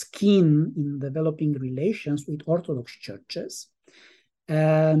keen in developing relations with Orthodox churches.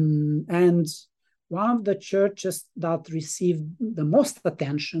 And one of the churches that received the most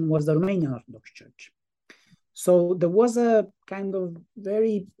attention was the Romanian Orthodox Church. So there was a kind of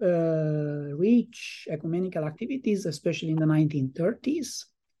very rich ecumenical activities, especially in the 1930s,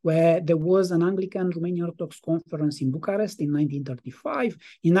 where there was an Anglican Romanian Orthodox conference in Bucharest in 1935.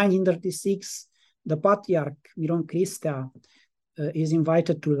 In 1936, the Patriarch Miron Cristea is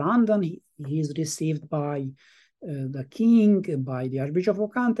invited to London. He is received by the king, by the Archbishop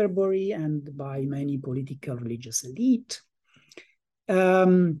of Canterbury, and by many political religious elite.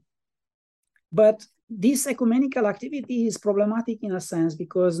 But this ecumenical activity is problematic in a sense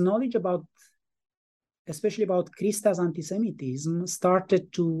because knowledge about, especially about Cristea's anti-Semitism,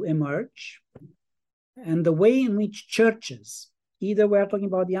 started to emerge. and the way in which churches, either we are talking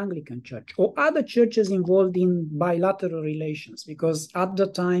about the Anglican Church or other churches involved in bilateral relations, because at the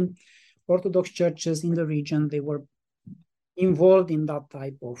time, Orthodox churches in the region, they were involved in that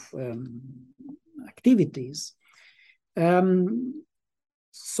type of activities.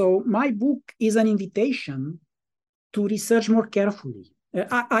 So my book is an invitation to research more carefully.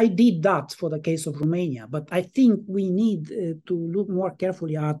 I did that for the case of Romania, but I think we need to look more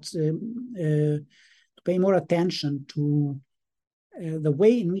carefully at, to pay more attention to the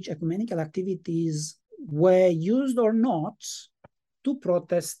way in which ecumenical activities were used or not to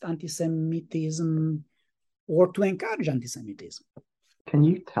protest anti-Semitism or to encourage anti-Semitism. Can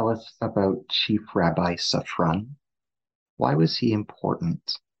you tell us about Chief Rabbi Safran? Why was he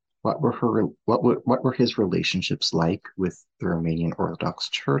important? What were his relationships like with the Romanian Orthodox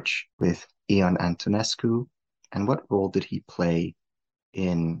Church, with Ion Antonescu, and what role did he play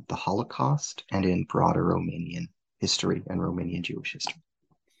in the Holocaust and in broader Romanian history and Romanian Jewish history?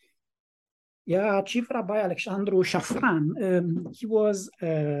 Yeah, Chief Rabbi Alexandru Safran, he was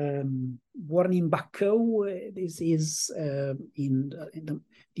born in Bacău. This is in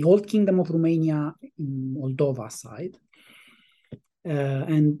the Old Kingdom of Romania, in Moldova side.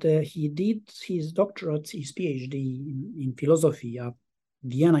 And he did his doctorate, his PhD in philosophy at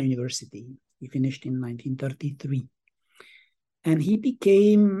Vienna University. He finished in 1933. And he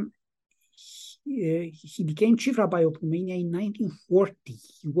became Chief Rabbi of Romania in 1940.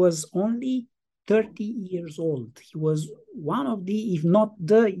 He was only 30 years old. He was one of the, if not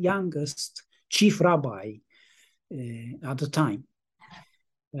the youngest Chief Rabbi at the time.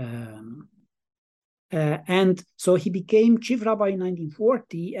 And so he became Chief Rabbi in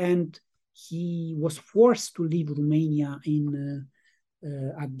 1940, and he was forced to leave Romania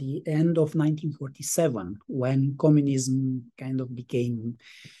at the end of 1947, when communism kind of became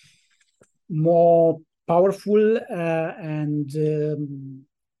more powerful and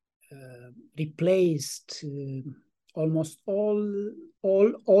replaced almost all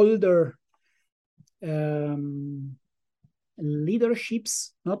older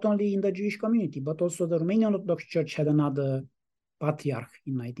leaderships, not only in the Jewish community, but also the Romanian Orthodox Church had another patriarch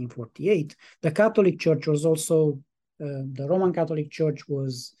in 1948. The Catholic Church was also, the Roman Catholic Church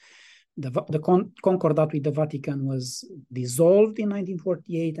was, the concordat with the Vatican was dissolved in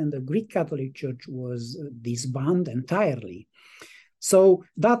 1948, and the Greek Catholic Church was disbanded entirely. So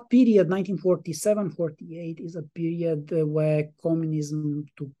that period, 1947-48, is a period where communism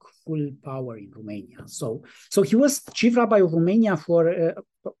took full power in Romania. So he was Chief Rabbi of Romania for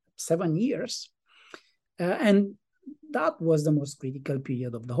 7 years. And that was the most critical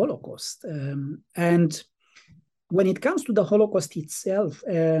period of the Holocaust. And when it comes to the Holocaust itself,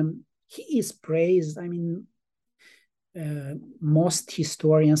 he is praised. I mean, most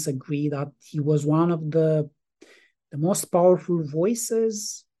historians agree that he was one of the most powerful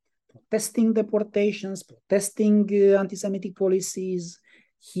voices protesting deportations, protesting anti-Semitic policies.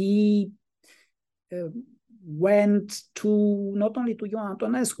 He went to not only to Ion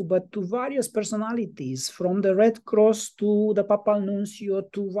Antonescu, but to various personalities, from the Red Cross to the Papal Nuncio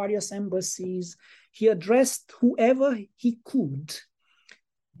to various embassies. He addressed whoever he could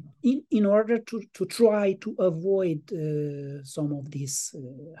in order to try to avoid some of these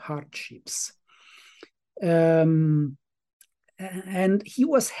hardships. And he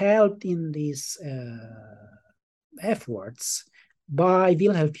was helped in these efforts by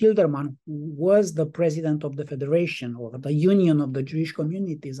Wilhelm Fildermann, who was the president of the Federation or the Union of the Jewish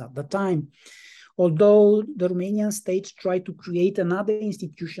Communities at the time. Although the Romanian state tried to create another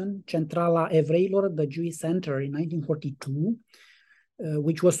institution, Centrala Evreilor, the Jewish Center, in 1942,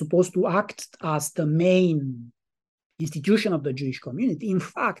 which was supposed to act as the main institution of the Jewish community. In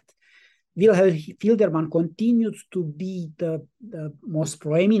fact, Wilhelm Fildermann continued to be the most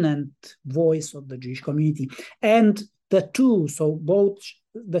prominent voice of the Jewish community. And the two, so both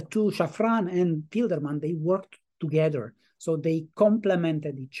the two, Safran and Fildermann, they worked together. So they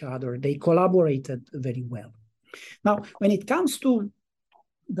complemented each other. They collaborated very well. Now, when it comes to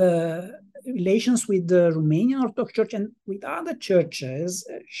the relations with the Romanian Orthodox Church and with other churches,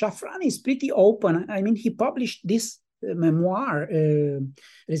 Safran is pretty open. I mean, he published this memoir,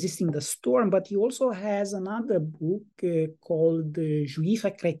 Resisting the Storm, but he also has another book called Juif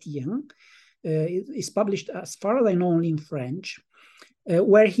et Chrétien. It's published, as far as I know, only in French,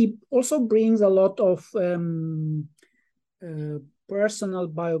 where he also brings a lot of personal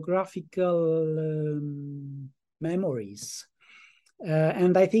biographical memories.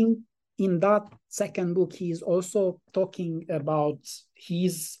 And I think in that second book, he is also talking about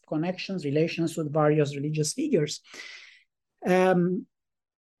his connections, relations with various religious figures.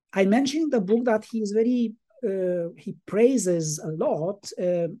 I mentioned in the book that he is very, he praises a lot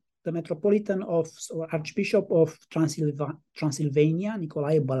the Metropolitan of, or Archbishop of Transylvania,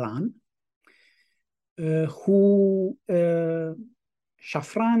 Nicolae Bălan, who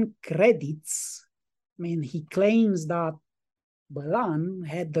Shafran credits, I mean, he claims that Bălan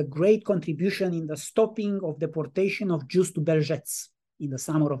had a great contribution in the stopping of deportation of Jews to Belzec in the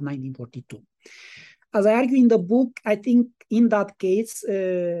summer of 1942. As I argue in the book, I think in that case,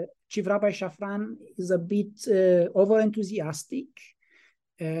 Chief Rabbi Shafran is a bit over-enthusiastic.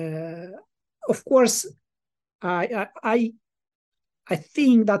 Of course, I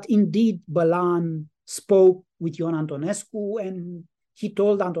think that indeed Bălan spoke with Ion Antonescu, and he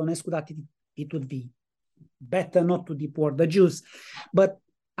told Antonescu that it would be better not to deport the Jews. But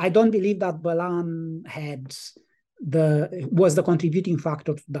I don't believe that Bălan was the contributing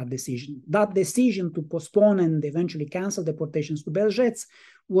factor to that decision. That decision to postpone and eventually cancel deportations to Belzec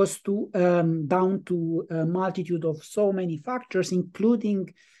was down to a multitude of so many factors,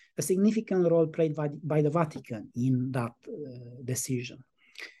 including a significant role played by the Vatican in that decision.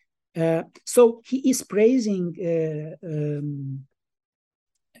 So he is praising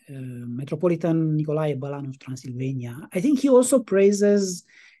Metropolitan Nicolae Bălan of Transylvania. I think he also praises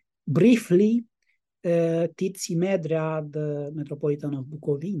briefly Tirsi Medrea, the Metropolitan of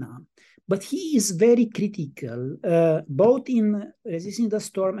Bucovina. But he is very critical, both in Resisting the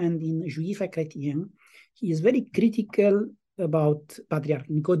Storm and in Juif et Chrétien. He is very critical about Patriarch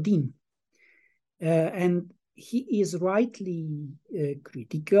Nicodim. And he is rightly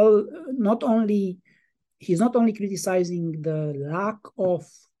critical. He's not only criticizing the lack of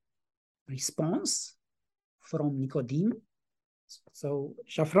response from Nicodim. So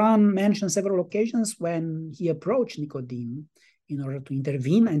Shafran mentioned several occasions when he approached Nicodim in order to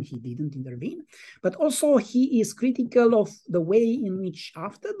intervene, and he didn't intervene. But also he is critical of the way in which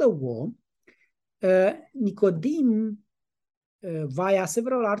after the war, Nicodim, via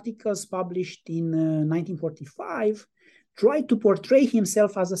several articles published in 1945, tried to portray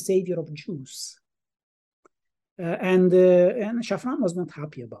himself as a savior of Jews. And Shafran was not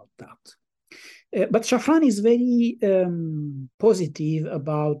happy about that. But Shafran is very positive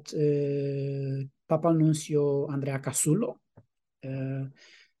about Papal Nuncio Andrea Casullo,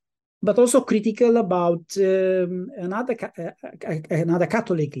 but also critical about another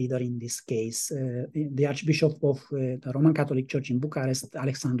Catholic leader in this case, the Archbishop of the Roman Catholic Church in Bucharest,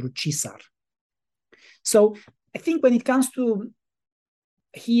 Alexandru Cisar. So I think when it comes to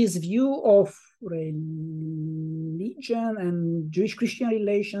his view of religion and Jewish-Christian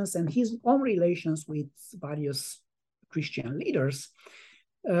relations and his own relations with various Christian leaders,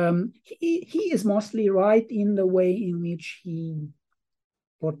 he is mostly right in the way in which he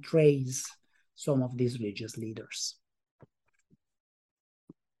portrays some of these religious leaders.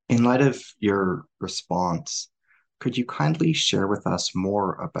 In light of your response, could you kindly share with us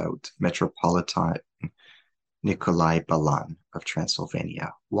more about Metropolitan Nicolae Bălan of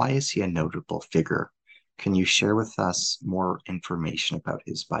Transylvania? Why is he a notable figure? Can you share with us more information about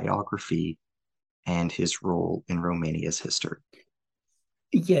his biography and his role in Romania's history?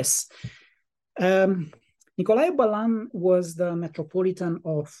 Yes. Nicolae Bălan was the Metropolitan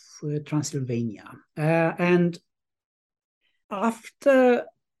of Transylvania. And after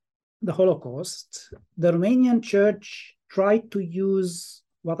the Holocaust, the Romanian Church tried to use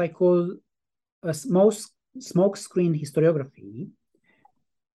what I call a smokescreen historiography,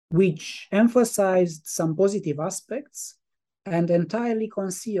 which emphasized some positive aspects and entirely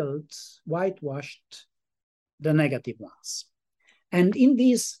concealed, whitewashed the negative ones. And in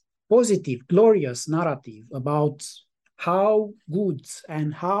this positive, glorious narrative about how good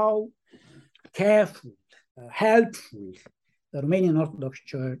and how careful, helpful the Romanian Orthodox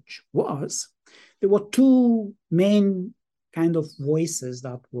Church was, there were two main kind of voices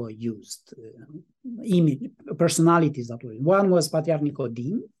that were used, personalities that were used. One was Patriarch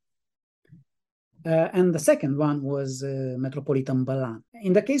Nicodim, and the second one was Metropolitan Bălan.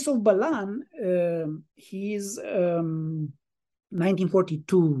 In the case of Bălan, his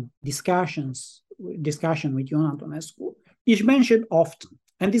 1942 discussion with Ion Antonescu is mentioned often,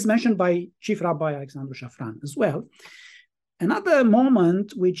 and is mentioned by Chief Rabbi Alexandru Shafran as well. Another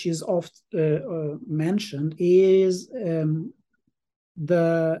moment which is often mentioned is the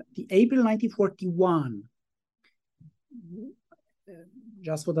April 1941.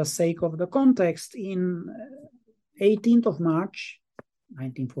 Just for the sake of the context, in 18th of March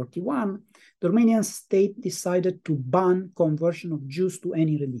 1941, the Romanian state decided to ban conversion of Jews to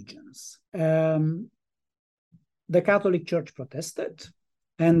any religions. The Catholic Church protested,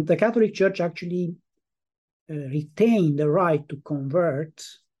 and the Catholic Church actually retained the right to convert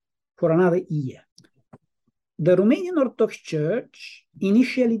for another year. The Romanian Orthodox Church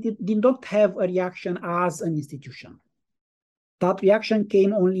initially did not have a reaction as an institution. That reaction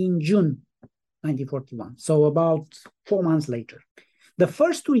came only in June 1941, so about 4 months later. The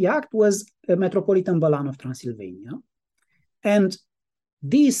first to react was Metropolitan Bălan of Transylvania. And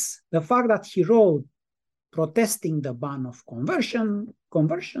the fact that he wrote protesting the ban of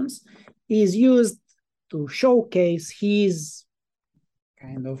conversions is used to showcase his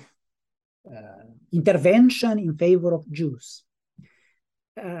kind of intervention in favor of Jews.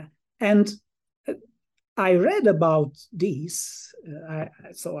 And I read about this,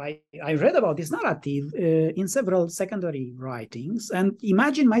 I read about this narrative in several secondary writings, and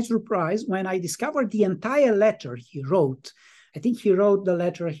imagine my surprise when I discovered the entire letter he wrote. I think he wrote the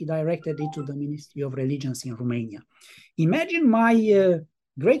letter, he directed it to the Ministry of Religions in Romania. Imagine my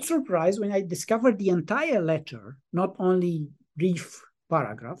great surprise when I discovered the entire letter, not only brief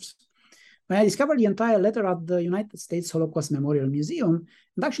paragraphs, when I discovered the entire letter at the United States Holocaust Memorial Museum.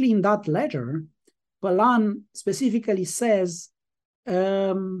 And actually in that letter, Bălan specifically says,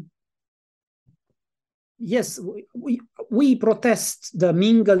 yes, we protest the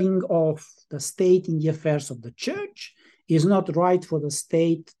mingling of the state in the affairs of the church. It is not right for the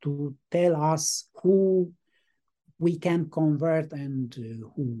state to tell us who we can convert and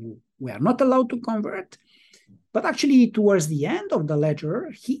who we are not allowed to convert. But actually, towards the end of the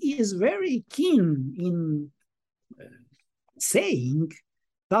letter, he is very keen in saying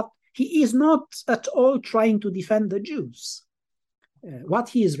that he is not at all trying to defend the Jews. What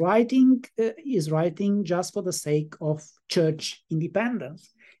he is writing just for the sake of church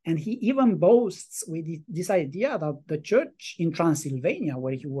independence. And he even boasts with this idea that the church in Transylvania,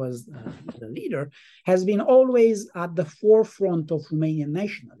 where he was the leader, has been always at the forefront of Romanian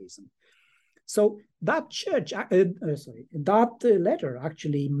nationalism. So that letter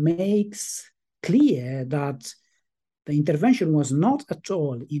actually makes clear that the intervention was not at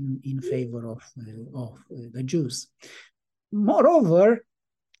all in favor of the Jews. Moreover,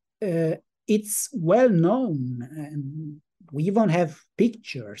 it's well known, and we even have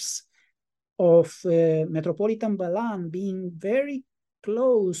pictures of Metropolitan Bălan being very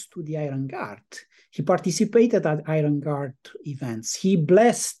close to the Iron Guard. He participated at Iron Guard events. He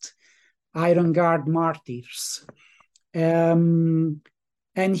blessed Iron Guard martyrs. And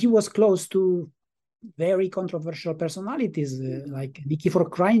he was close to very controversial personalities like Nikifor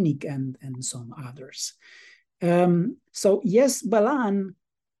Crainic and some others. So yes, Bălan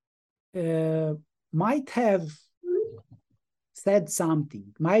might have said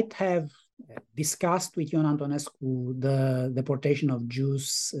something, might have discussed with Ion Antonescu the deportation of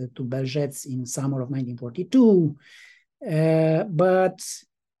Jews to Belzec in summer of 1942, but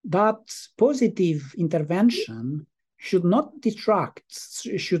that positive intervention should not detract,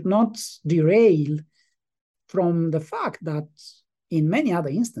 should not derail from the fact that in many other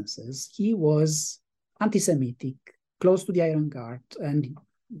instances, he was anti-Semitic, close to the Iron Guard, and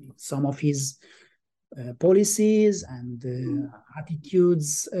some of his policies and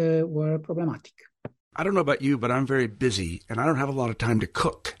attitudes were problematic. I don't know about you, but I'm very busy and I don't have a lot of time to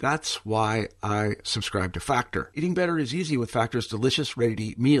cook. That's why I subscribe to Factor. Eating better is easy with Factor's delicious,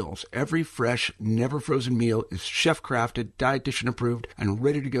 ready-to-eat meals. Every fresh, never frozen meal is chef-crafted, dietitian approved, and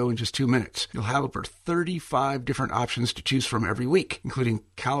ready to go in just 2 minutes. You'll have over 35 different options to choose from every week, including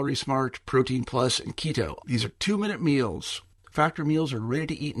Calorie Smart, Protein Plus, and Keto. These are 2-minute meals. Factor meals are ready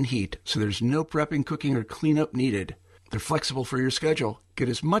to eat and heat, so there's no prepping, cooking, or cleanup needed. They're flexible for your schedule. Get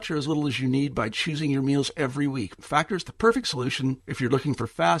as much or as little as you need by choosing your meals every week. Factor is the perfect solution if you're looking for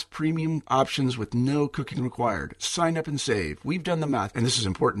fast, premium options with no cooking required. Sign up and save. We've done the math, and this is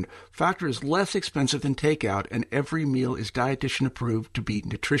important. Factor is less expensive than takeout, and every meal is dietitian approved to be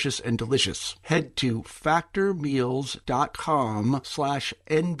nutritious and delicious. Head to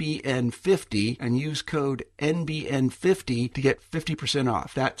factormeals.com/NBN50 and use code NBN50 to get 50%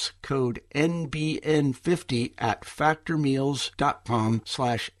 off. That's code NBN50 at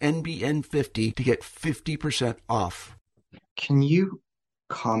factormeals.com/NBN50 to get 50% off. Can you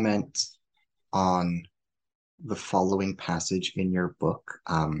comment on the following passage in your book?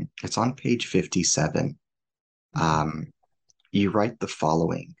 It's on page 57. You write the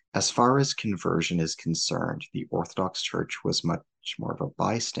following: as far as conversion is concerned, the Orthodox Church was much more of a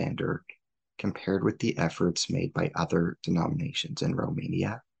bystander compared with the efforts made by other denominations in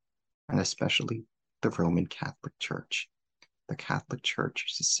Romania, and especially the Roman Catholic Church. The Catholic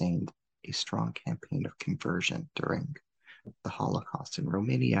Church sustained a strong campaign of conversion during the Holocaust in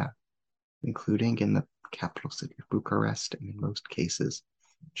Romania, including in the capital city of Bucharest, and in most cases,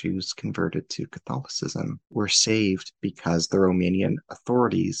 Jews converted to Catholicism were saved because the Romanian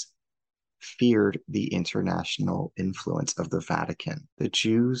authorities feared the international influence of the Vatican. The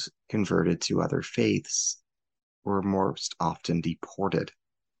Jews converted to other faiths were most often deported.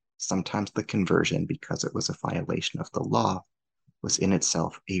 Sometimes the conversion, because it was a violation of the law, was in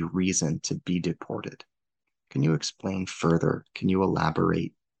itself a reason to be deported. Can you explain further? Can you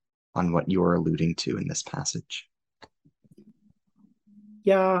elaborate on what you are alluding to in this passage?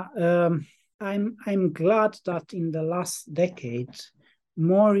 Yeah, I'm glad that in the last decade,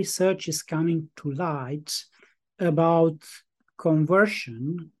 more research is coming to light about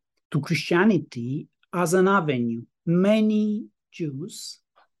conversion to Christianity as an avenue. Many Jews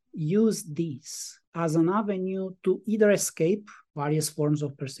use this as an avenue to either escape various forms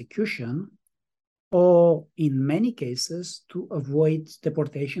of persecution or, in many cases, to avoid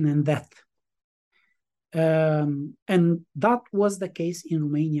deportation and death. And that was the case in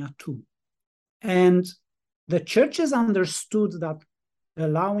Romania too. And the churches understood that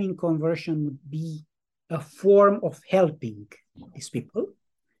allowing conversion would be a form of helping these people.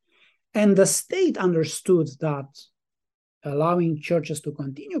 And the state understood that allowing churches to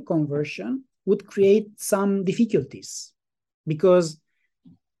continue conversion would create some difficulties, because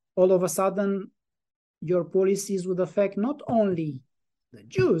all of a sudden your policies would affect not only the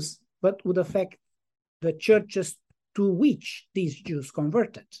Jews, but would affect the churches to which these Jews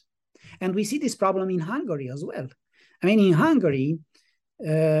converted. And we see this problem in Hungary as well. I mean, in Hungary,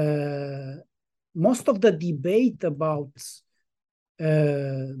 most of the debate about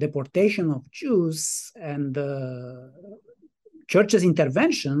deportation of Jews and churches'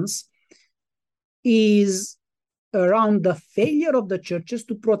 interventions is around the failure of the churches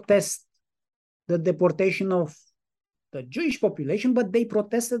to protest the deportation of the Jewish population, but they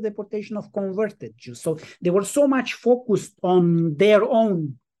protested the deportation of converted Jews. So they were so much focused on their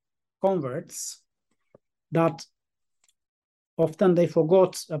own converts that often they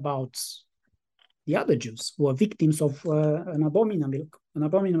forgot about the other Jews who are victims of an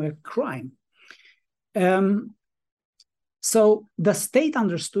abominable crime. So the state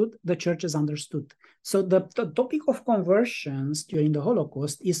understood, the churches understood. So the topic of conversions during the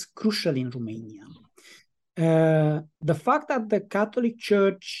Holocaust is crucial in Romania. The fact that the Catholic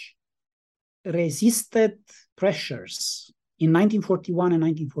Church resisted pressures in 1941 and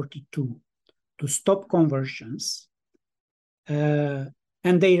 1942 to stop conversions, and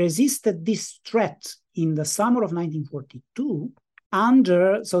they resisted this threat in the summer of 1942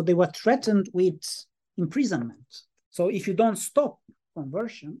 so they were threatened with imprisonment. So if you don't stop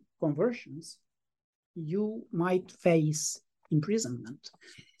conversions, you might face imprisonment.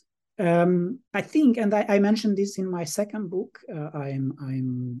 I think, and I mentioned this in my second book,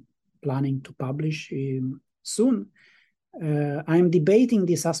 I'm planning to publish soon. I'm debating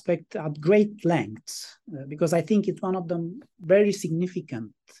this aspect at great length because I think it's one of the very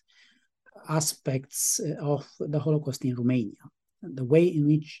significant aspects of the Holocaust in Romania, the way in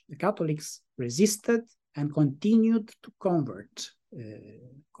which the Catholics resisted and continued to convert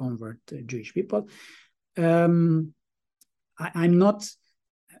Jewish people. I'm not.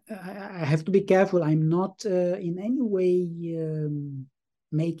 I have to be careful. I'm not in any way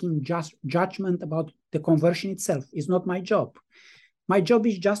making judgment about the conversion itself. It's not my job. My job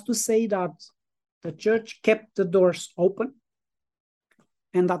is just to say that the church kept the doors open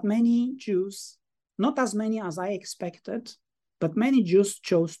and that many Jews, not as many as I expected, but many Jews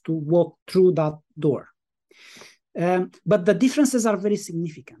chose to walk through that door. But the differences are very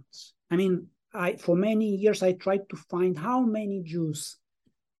significant. I mean, for many years, I tried to find how many Jews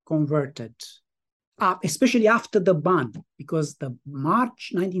converted, especially after the ban, because the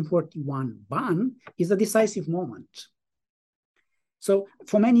March 1941 ban is a decisive moment. So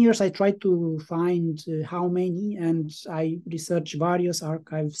for many years, I tried to find how many, and I researched various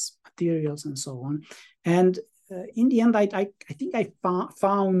archives, materials, and so on. And in the end, I think I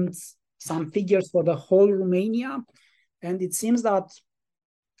found some figures for the whole Romania. And it seems that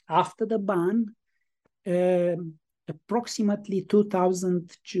after the ban, approximately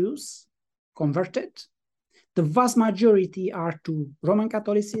 2,000 Jews converted. The vast majority are to Roman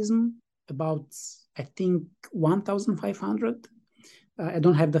Catholicism, about, I think, 1,500. I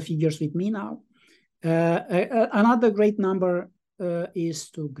don't have the figures with me now. Another great number is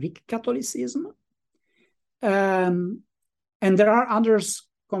to Greek Catholicism. And there are others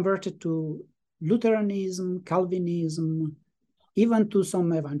converted to Lutheranism, Calvinism, even to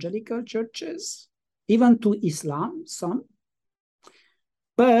some evangelical churches, even to Islam, some,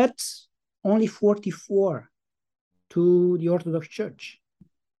 but only 44 to the Orthodox Church,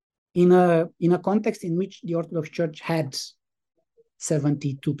 in a context in which the Orthodox Church had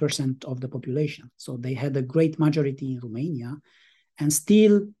 72% of the population. So they had a great majority in Romania, And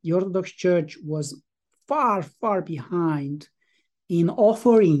still, the Orthodox Church was far, far behind in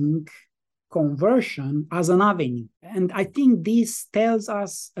offering conversion as an avenue. And I think this tells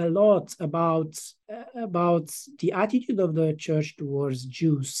us a lot about the attitude of the church towards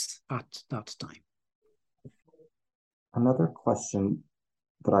Jews at that time. Another question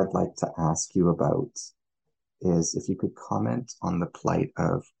that I'd like to ask you about is if you could comment on the plight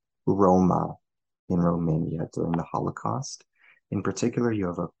of Roma in Romania during the Holocaust. In particular, you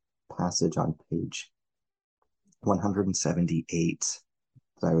have a passage on page 178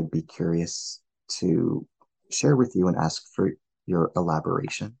 that I would be curious to share with you and ask for your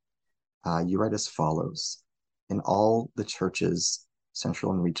elaboration. You write as follows: in all the church's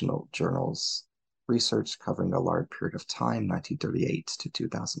central and regional journals, research covering a large period of time, 1938 to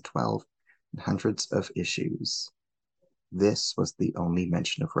 2012, and hundreds of issues. This was the only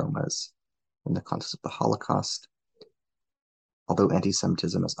mention of Romas in the context of the Holocaust. Although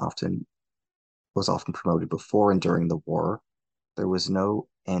anti-Semitism was often promoted before and during the war, there was no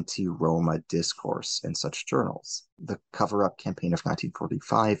anti-Roma discourse in such journals. The cover-up campaign of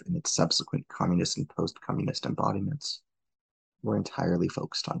 1945 and its subsequent communist and post-communist embodiments were entirely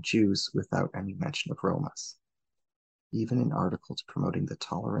focused on Jews without any mention of Romas. Even in articles promoting the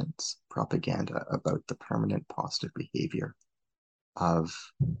tolerant propaganda about the permanent positive behavior of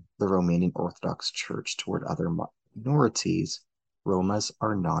the Romanian Orthodox Church toward other minorities, Romas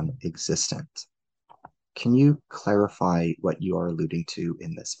are non-existent. Can you clarify what you are alluding to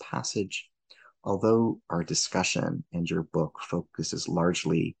in this passage? Although our discussion and your book focuses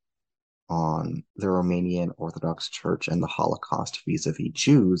largely on the Romanian Orthodox Church and the Holocaust vis-a-vis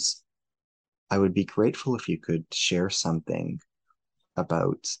Jews, I would be grateful if you could share something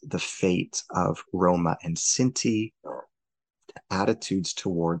about the fate of Roma and Sinti, attitudes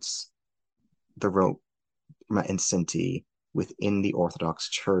towards the Roma and Sinti within the Orthodox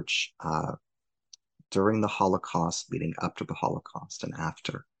Church during the Holocaust, leading up to the Holocaust, and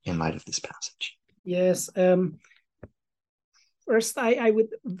after, in light of this passage. Yes. First, I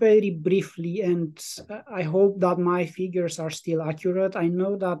would very briefly, and I hope that my figures are still accurate. I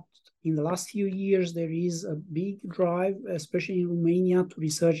know that in the last few years, there is a big drive, especially in Romania, to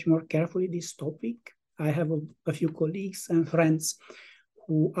research more carefully this topic. I have a few colleagues and friends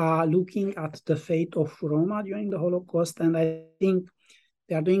who are looking at the fate of Roma during the Holocaust, and I think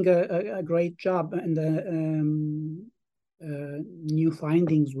they are doing a great job, and new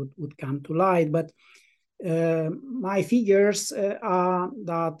findings would come to light. But my figures are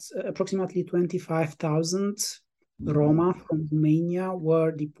that approximately 25,000 Roma from Romania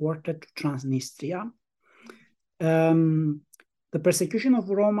were deported to Transnistria. The persecution of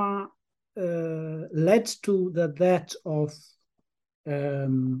Roma led to the death of,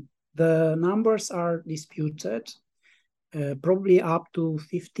 the numbers are disputed, probably up to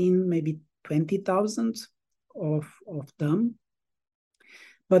 15, maybe 20,000 of them.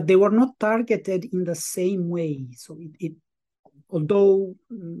 But they were not targeted in the same way. So although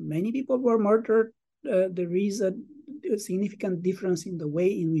many people were murdered, there is a significant difference in the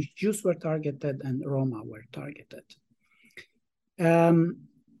way in which Jews were targeted and Roma were targeted.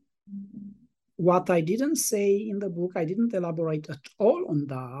 What I didn't say in the book, I didn't elaborate at all on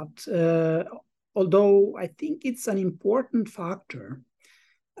that, although I think it's an important factor.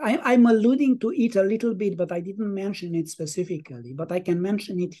 I'm alluding to it a little bit, but I didn't mention it specifically, but I can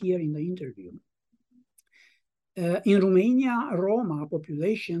mention it here in the interview. In Romania, Roma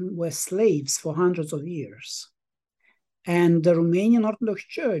population were slaves for hundreds of years. And the Romanian Orthodox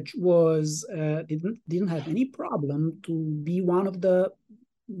Church didn't have any problem to be one of the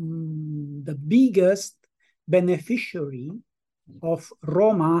biggest beneficiary of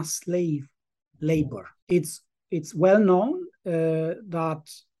Roma slave labor. It's well known that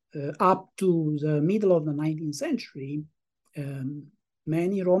up to the middle of the 19th century,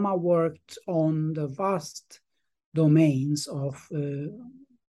 many Roma worked on the vast domains of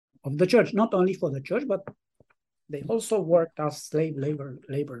the church, not only for the church, but they also worked as slave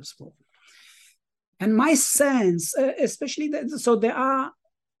laborers for. And my sense, especially so there are,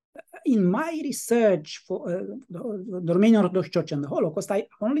 in my research for the Romanian Orthodox Church and the Holocaust, I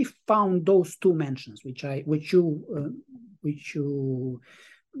only found those two mentions, which you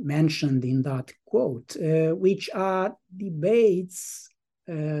mentioned in that quote, which are debates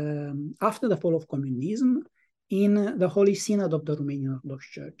after the fall of communism in the Holy Synod of the Romanian Orthodox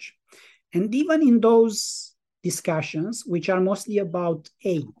Church. And even in those discussions, which are mostly about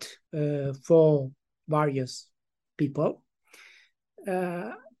aid for various people,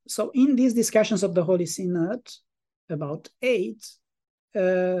 so in these discussions of the Holy Synod about aid,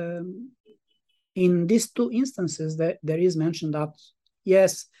 in these two instances, there is mention that,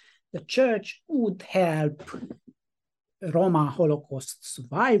 yes, the church would help Roma Holocaust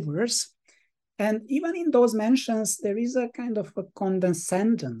survivors. And even in those mentions, there is a kind of a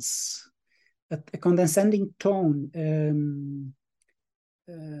condescendence, a condescending tone,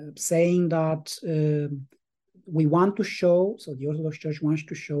 saying that we want to show, so the Orthodox Church wants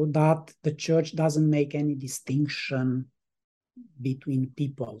to show that the church doesn't make any distinction between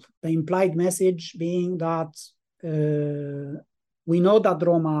people. The implied message being that we know that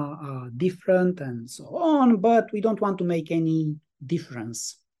Roma are different and so on, but we don't want to make any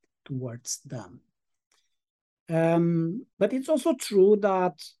difference towards them. But it's also true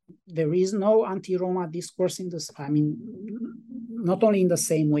that there is no anti-Roma discourse in this, I mean, not only in the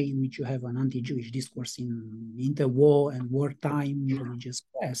same way in which you have an anti-Jewish discourse in interwar and wartime religious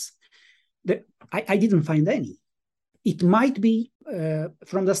press. I didn't find any. It might be,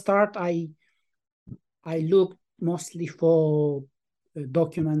 from the start, I looked mostly for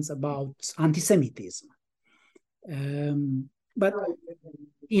documents about anti-Semitism. But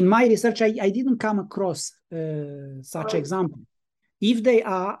in my research, I didn't come across such example. If they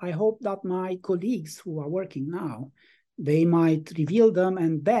are, I hope that my colleagues who are working now, they might reveal them.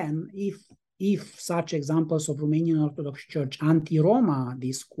 And then if such examples of Romanian Orthodox Church anti-Roma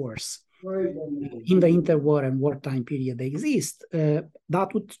discourse in the interwar and wartime period exist,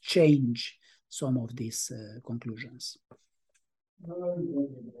 that would change some of these conclusions.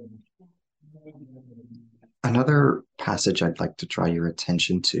 Another passage I'd like to draw your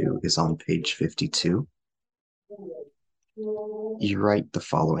attention to is on page 52. You write the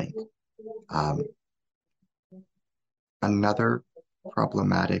following. Another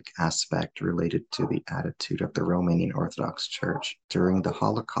problematic aspect related to the attitude of the Romanian Orthodox Church during the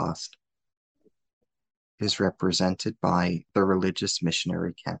Holocaust is represented by the religious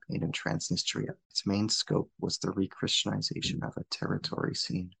missionary campaign in Transnistria. Its main scope was the re-Christianization of a territory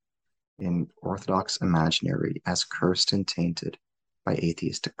seen in Orthodox imaginary as cursed and tainted by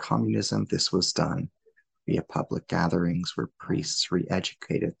atheistic communism. This was done via public gatherings where priests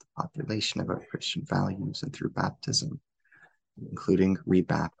re-educated the population about Christian values and through baptism, including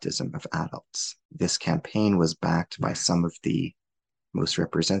rebaptism of adults. This campaign was backed by some of the most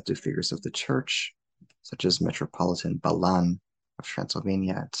representative figures of the church, such as Metropolitan Balan of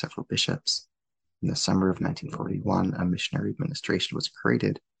Transylvania and several bishops. In the summer of 1941, a missionary administration was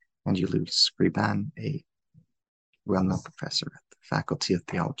created, and Julius Griban, a well-known professor at the Faculty of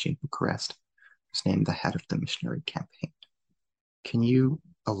Theology in Bucharest, was named the head of the missionary campaign. Can you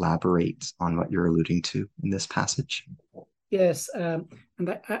elaborate on what you're alluding to in this passage? Yes, and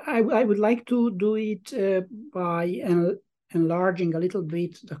I would like to do it by enlarging a little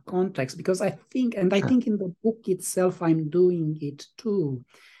bit the context, because I think in the book itself I'm doing it too.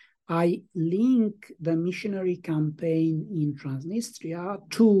 I link the missionary campaign in Transnistria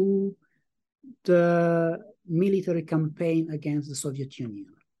to the military campaign against the Soviet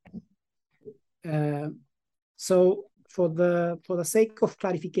Union. So for the sake of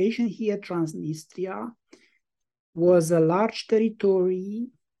clarification here, Transnistria was a large territory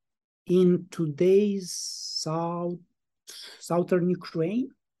in today's southern Ukraine.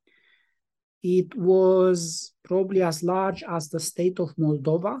 It was probably as large as the state of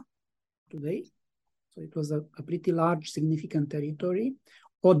Moldova today. So it was a pretty large, significant territory.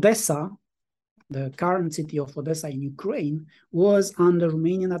 Odessa, the current city of Odessa in Ukraine, was under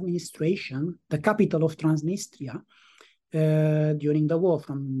Romanian administration, the capital of Transnistria, during the war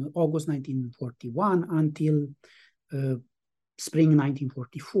from August 1941 until spring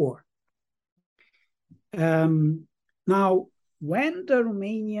 1944. Now, when the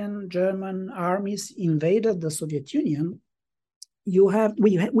Romanian German armies invaded the Soviet Union,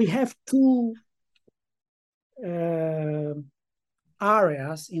 we have two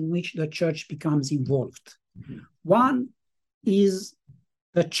areas in which the church becomes involved. One is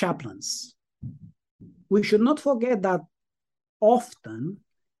the chaplains. We should not forget that often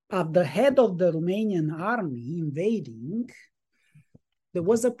at the head of the Romanian army invading, there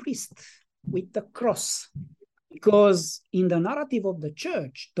was a priest with the cross, because in the narrative of the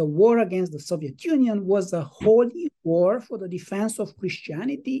church, the war against the Soviet Union was a holy war for the defense of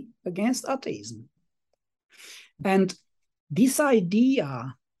Christianity against atheism. And this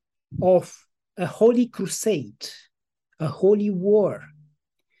idea of a holy crusade, a holy war,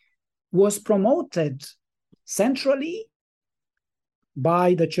 was promoted centrally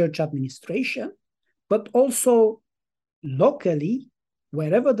by the church administration, but also locally,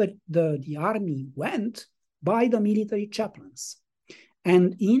 wherever the army went, by the military chaplains.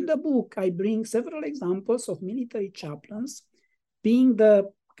 And in the book, I bring several examples of military chaplains being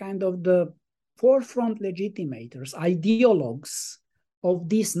the kind of the forefront legitimators, ideologues of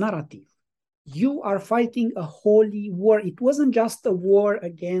this narrative. You are fighting a holy war. It wasn't just a war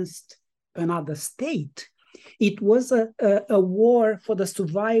against another state. It was a war for the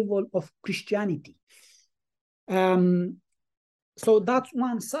survival of Christianity. So that's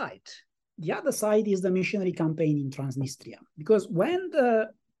one side. The other side is the missionary campaign in Transnistria. Because when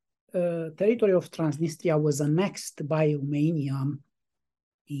the territory of Transnistria was annexed by Romania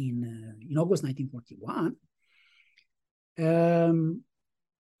in August 1941,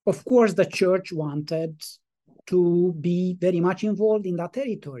 of course, the church wanted to be very much involved in that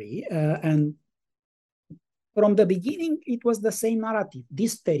territory. And from the beginning, it was the same narrative.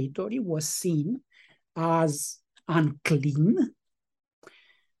 This territory was seen as unclean,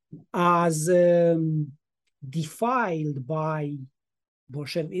 as defiled by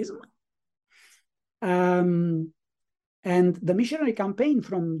Bolshevism. And the missionary campaign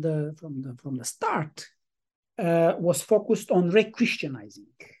from the start was focused on re-Christianizing.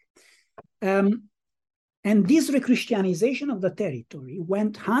 And this re-Christianization of the territory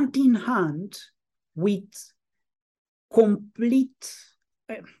went hand in hand with complete,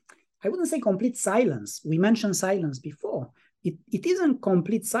 I wouldn't say complete silence. We mentioned silence before. It isn't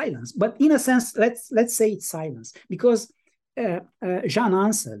complete silence, but in a sense, let's say it's silence, because Jean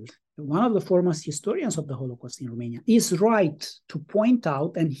Ansel, one of the foremost historians of the Holocaust in Romania, is right to point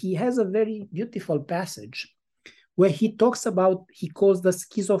out, and he has a very beautiful passage where he talks about, he calls the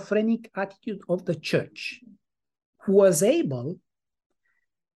schizophrenic attitude of the church, who was able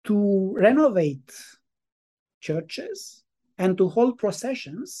to renovate churches and to hold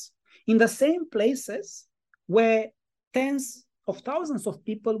processions in the same places where tens of thousands of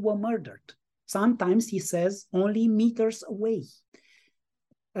people were murdered. Sometimes, he says, only meters away.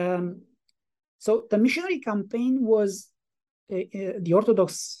 So the missionary campaign was, the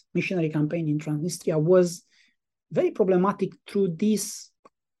Orthodox missionary campaign in Transnistria was very problematic through this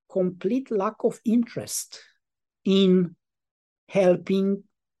complete lack of interest in helping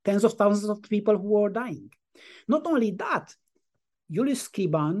tens of thousands of people who were dying. Not only that, Julius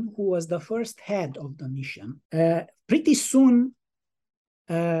Scriban, who was the first head of the mission, pretty soon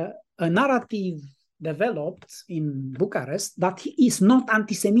a narrative developed in Bucharest that he is not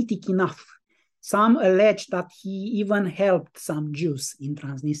anti-Semitic enough. Some allege that he even helped some Jews in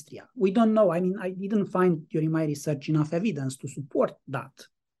Transnistria. We don't know. I mean, I didn't find during my research enough evidence to support that.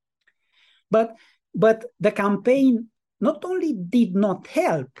 But the campaign not only did not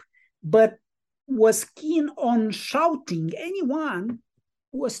help, but was keen on shouting anyone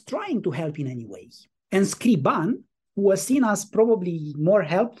who was trying to help in any way. And Scriban, who was seen as probably more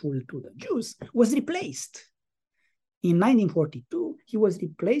helpful to the Jews, was replaced. In 1942, he was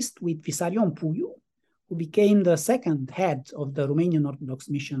replaced with Vissarion Puiu, who became the second head of the Romanian Orthodox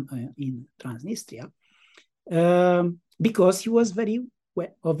mission in Transnistria, because he was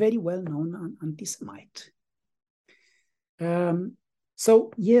a very well-known anti-Semite.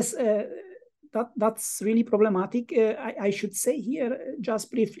 So yes, that's really problematic. I should say here just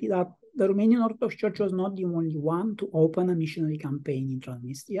briefly that the Romanian Orthodox Church was not the only one to open a missionary campaign in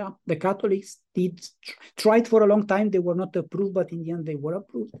Transnistria. The Catholics tried for a long time. They were not approved, but in the end they were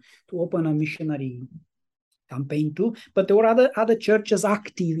approved to open a missionary campaign too. But there were other churches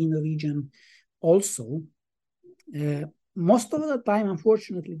active in the region also. Most of the time,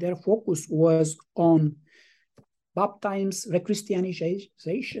 unfortunately, their focus was on baptisms,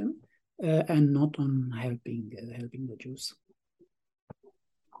 re-Christianization, and not on helping the Jews.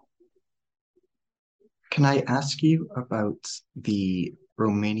 Can I ask you about the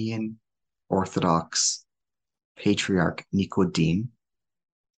Romanian Orthodox Patriarch Nicodim?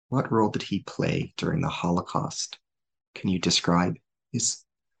 What role did he play during the Holocaust? Can you describe his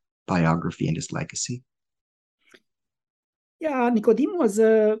biography and his legacy? Yeah, Nicodim was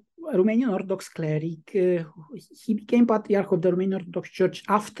a Romanian Orthodox cleric. He became Patriarch of the Romanian Orthodox Church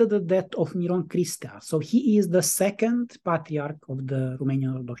after the death of Miron Cristea. So he is the second Patriarch of the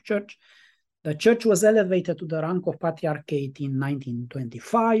Romanian Orthodox Church. The church was elevated to the rank of Patriarchate in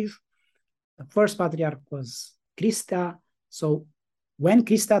 1925. The first Patriarch was Cristea. So when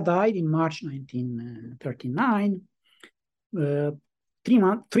Cristea died in March 1939,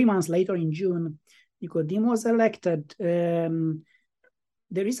 3 months later in June, Nicodim was elected.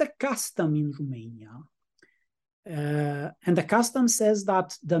 There is a custom in Romania, and the custom says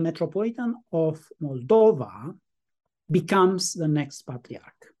that the Metropolitan of Moldova becomes the next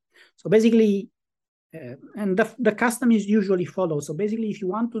Patriarch. So basically, and the custom is usually followed. So basically, if you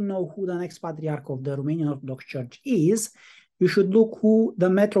want to know who the next Patriarch of the Romanian Orthodox Church is, you should look who the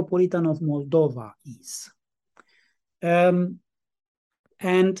Metropolitan of Moldova is. And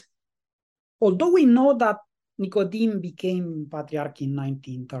although we know that Nicodim became patriarch in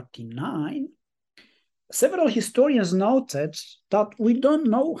 1939, several historians noted that we don't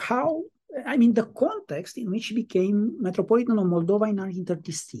know how, the context in which he became Metropolitan of Moldova in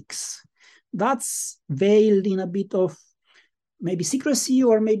 1936. That's veiled in a bit of maybe secrecy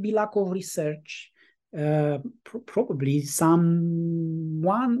or maybe lack of research. Probably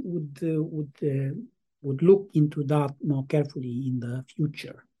someone would look into that more carefully in the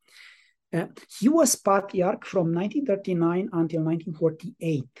future. He was patriarch from 1939 until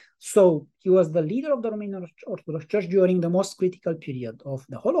 1948. So he was the leader of the Romanian Orthodox Church during the most critical period of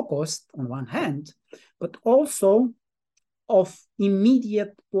the Holocaust on one hand, but also of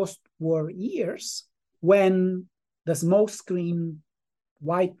immediate post-war years when the smokescreen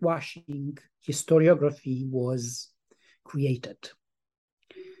whitewashing historiography was created.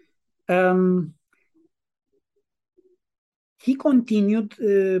 He continued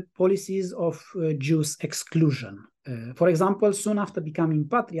policies of Jews exclusion. For example, soon after becoming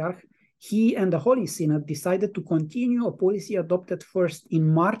patriarch, he and the Holy Synod decided to continue a policy adopted first in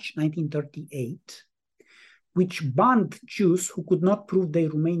March 1938, which banned Jews who could not prove their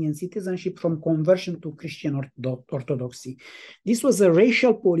Romanian citizenship from conversion to Christian Orthodoxy. This was a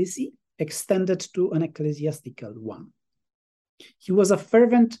racial policy extended to an ecclesiastical one. He was a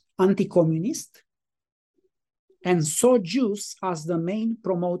fervent anti-communist and saw Jews as the main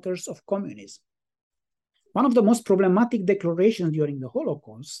promoters of communism. One of the most problematic declarations during the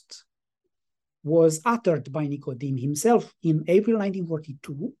Holocaust was uttered by Nicodim himself in April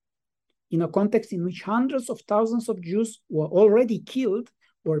 1942, in a context in which hundreds of thousands of Jews were already killed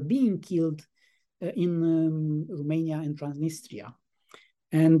or being killed in Romania and Transnistria.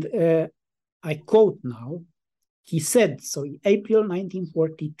 And I quote now, he said, so in April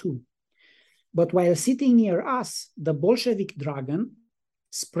 1942, "But while sitting near us, the Bolshevik dragon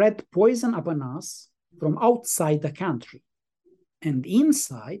spread poison upon us from outside the country. And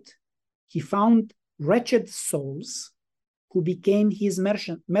inside, he found wretched souls who became his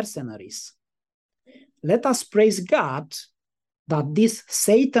mercenaries. Let us praise God that these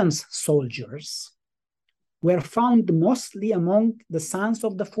Satan's soldiers were found mostly among the sons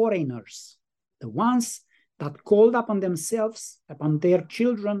of the foreigners, the ones that called upon themselves, upon their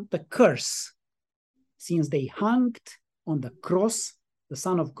children, the curse, since they hung on the cross, the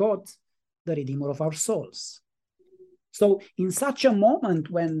Son of God, the Redeemer of our souls." So in such a moment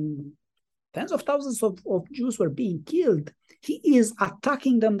when tens of thousands of Jews were being killed, he is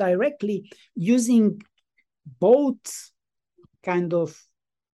attacking them directly using both kind of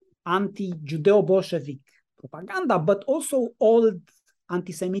anti-Judeo-Bolshevik propaganda, but also old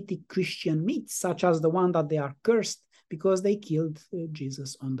anti-Semitic Christian myths, such as the one that they are cursed because they killed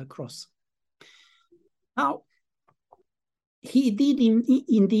Jesus on the cross. Now, he did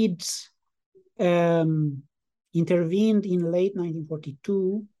indeed intervened in late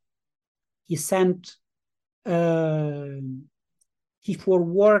 1942. He sent, he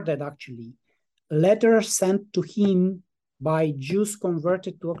forwarded actually letters sent to him by Jews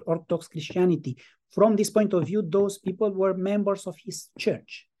converted to Orthodox Christianity. From this point of view, those people were members of his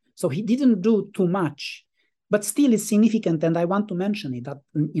church. So he didn't do too much, but still it's significant. And I want to mention it, that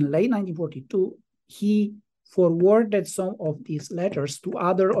in late 1942, he forwarded some of these letters to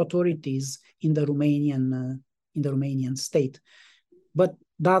other authorities in the Romanian state. But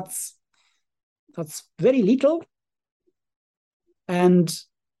that's very little, and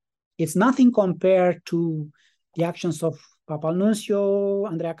it's nothing compared to the actions of Papal Nuncio,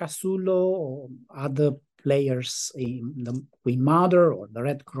 Andrea Casullo, or other players in the Queen Mother or the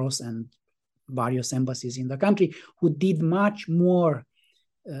Red Cross and various embassies in the country who did much more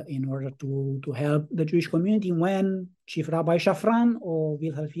in order to help the Jewish community when Chief Rabbi Shafran or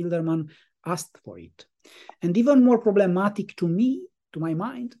Wilhelm Filderman asked for it. And even more problematic to me, to my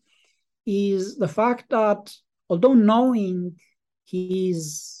mind, is the fact that although knowing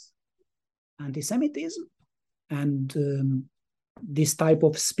his anti-Semitism and this type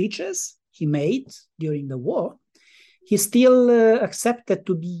of speeches he made during the war, he still accepted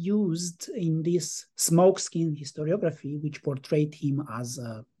to be used in this smokescreen historiography, which portrayed him as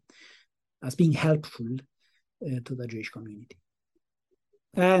being helpful to the Jewish community.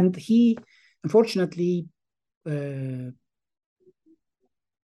 And he, unfortunately,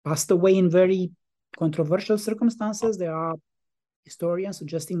 passed away in very controversial circumstances. There are historians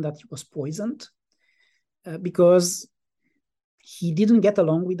suggesting that he was poisoned because he didn't get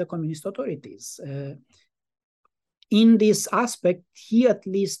along with the communist authorities. In this aspect, he at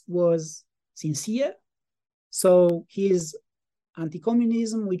least was sincere. So his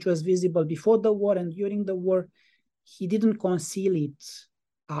anti-communism, which was visible before the war and during the war, he didn't conceal it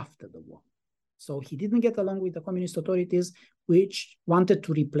after the war. So he didn't get along with the communist authorities, which wanted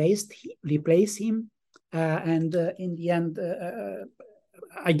to replace him. And in the end,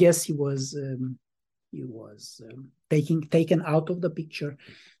 I guess he was taken out of the picture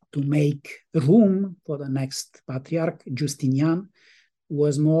to make room for the next patriarch, Justinian, who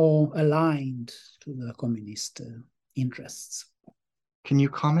was more aligned to the communist interests. Can you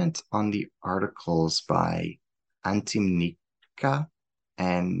comment on the articles by Antim Nica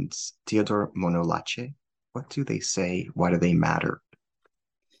and Theodore Monolace? What do they say? Why do they matter?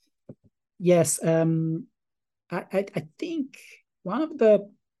 Yes, I think one of the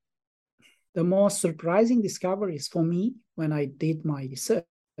most surprising discoveries for me when I did my research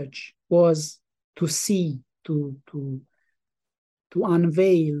was to see, to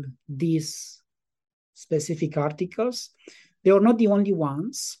unveil these specific articles. They were not the only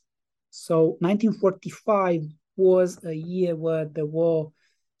ones. So 1945 was a year where there were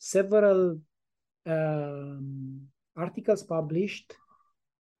several articles published,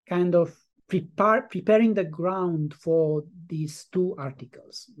 kind of preparing the ground for these two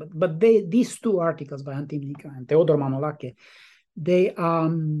articles. But these two articles by Antim Nica and Theodor Manolache, they are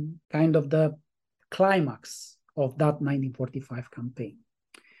kind of the climax of that 1945 campaign.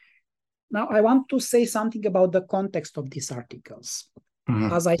 Now, I want to say something about the context of these articles.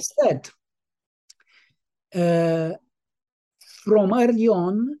 Mm-hmm. As I said, from early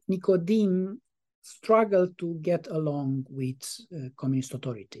on, Nicodeme struggled to get along with communist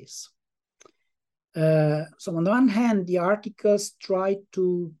authorities. So on the one hand, the articles tried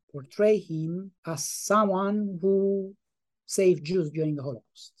to portray him as someone who saved Jews during the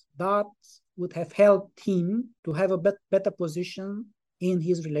Holocaust. That would have helped him to have a better position in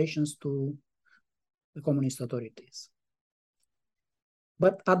his relations to the communist authorities.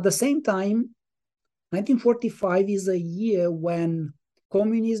 But at the same time, 1945 is a year when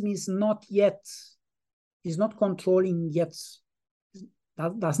communism is not controlling yet,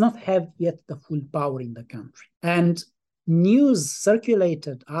 does not have yet the full power in the country. And news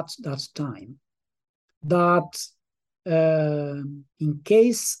circulated at that time that in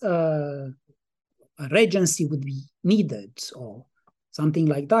case a regency would be needed or something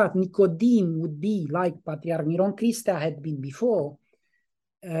like that, Nicodeme would be, like Patriarch Miron Christea had been before,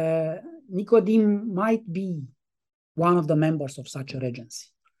 Nicodeme might be one of the members of such a regency.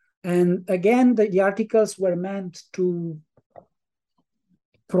 And again, the articles were meant to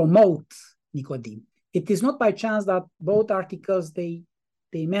promote Nicodeme. It is not by chance that both articles, they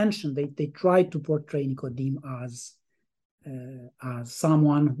tried to portray Nicodeme as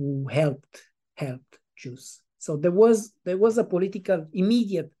someone who helped Jews. So there was an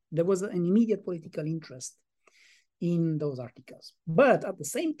immediate political interest in those articles. But at the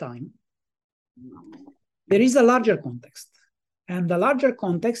same time, there is a larger context. And the larger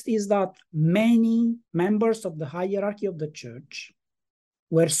context is that many members of the hierarchy of the church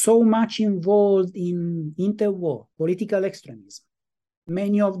were so much involved in interwar, political extremism,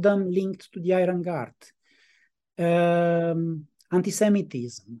 many of them linked to the Iron Guard,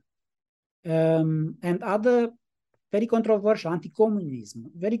 anti-Semitism, and other very controversial,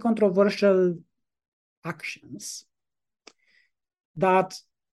 anti-communism, very controversial actions, that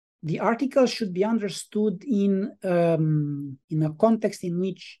the article should be understood in a context in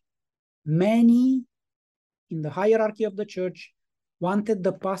which many in the hierarchy of the church wanted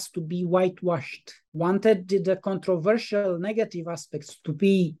the past to be whitewashed, wanted the controversial negative aspects to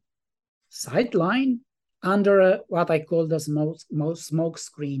be sidelined under what I call the smoke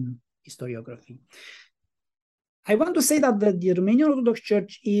screen historiography. I want to say that the Romanian Orthodox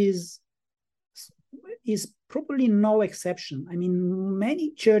Church is probably no exception. I mean,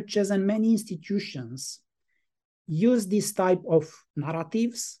 many churches and many institutions use this type of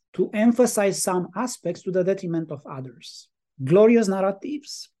narratives to emphasize some aspects to the detriment of others. Glorious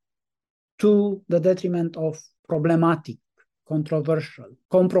narratives to the detriment of problematic, controversial,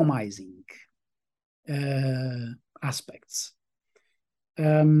 compromising aspects.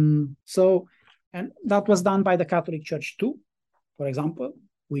 And that was done by the Catholic Church too, for example,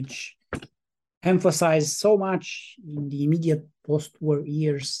 which emphasized so much in the immediate post-war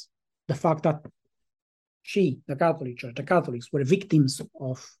years the fact that the Catholic Church, the Catholics were victims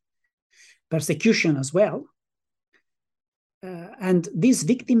of persecution as well. And this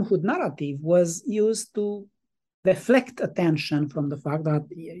victimhood narrative was used to deflect attention from the fact that,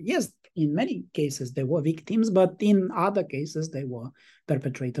 yes, in many cases they were victims, but in other cases they were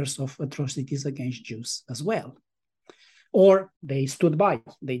perpetrators of atrocities against Jews as well. Or they stood by,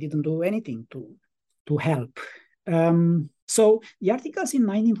 they didn't do anything to help. So the articles in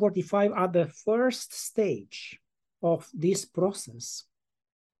 1945 are the first stage of this process.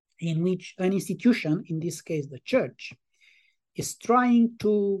 in which an institution, in this case the church, is trying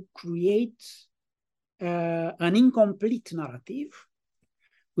to create an incomplete narrative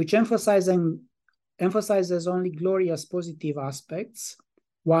which emphasizes only glorious positive aspects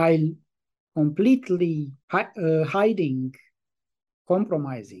while completely hiding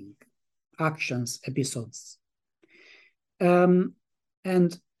compromising actions, episodes.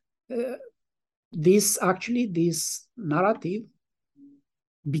 This narrative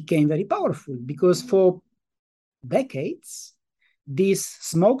became very powerful because for decades, this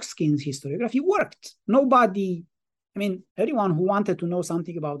smokescreen historiography worked. Everyone who wanted to know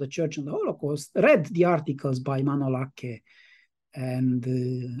something about the church and the Holocaust read the articles by Manolake and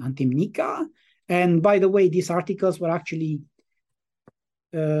Antimnica. And by the way, these articles were actually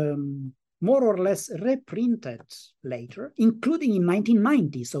more or less reprinted later, including in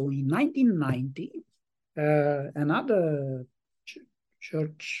 1990. So in 1990, another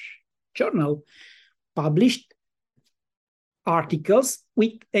church journal published articles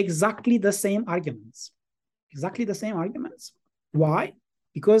with exactly the same arguments. Why?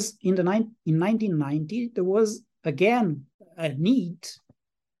 Because in 1990, there was again a need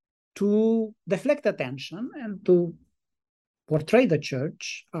to deflect attention and to portray the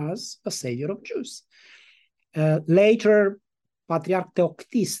church as a savior of Jews. Later, Patriarch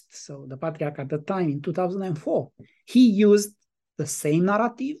Theoctist, so the patriarch at the time in 2004, he used the same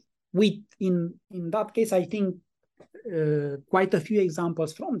narrative with, in that case, I think, quite a few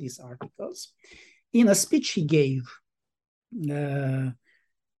examples from these articles. In a speech he gave, I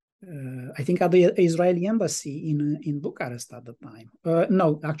think at the Israeli embassy in Bucharest at the time.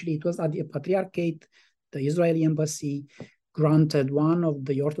 No, actually it was at the Patriarchate. The Israeli embassy granted one of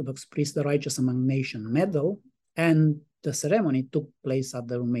the Orthodox priests the Righteous Among Nations medal, and the ceremony took place at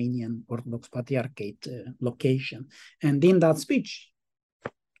the Romanian Orthodox Patriarchate location. And in that speech,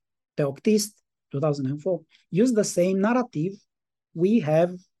 Theoctist, 2004, used the same narrative we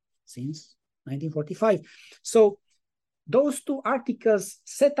have since 1945. So those two articles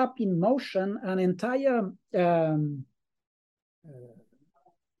set up in motion an entire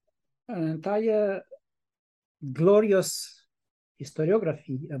glorious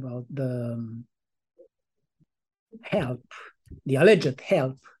historiography about the alleged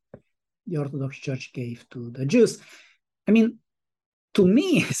help the Orthodox Church gave to the Jews. To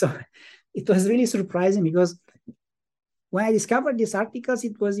me, so it was really surprising because when I discovered these articles,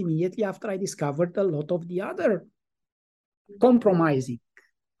 it was immediately after I discovered a lot of the other compromising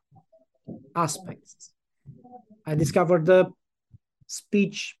aspects. I discovered the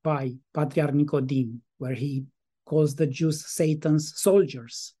speech by Patriarch Nicodim, where he calls the Jews Satan's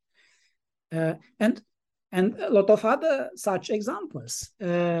soldiers, and a lot of other such examples.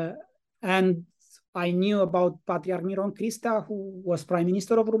 And I knew about Patriarch Miron Cristea, who was Prime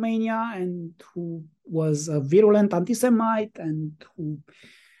Minister of Romania and who was a virulent anti-Semite and who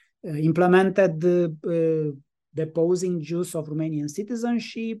implemented the deposing Jews of Romanian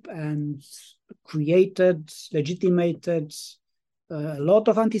citizenship and legitimated a lot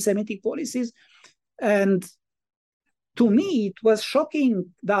of anti-Semitic policies. And to me, it was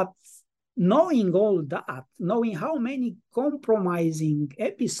shocking that knowing all that, knowing how many compromising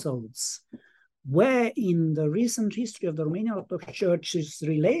episodes were in the recent history of the Romanian Orthodox Church's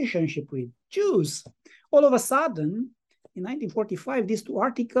relationship with Jews, all of a sudden, in 1945, these two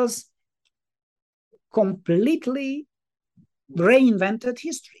articles completely reinvented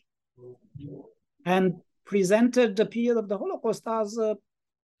history and presented the period of the Holocaust as a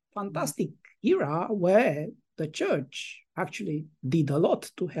fantastic era where the church actually did a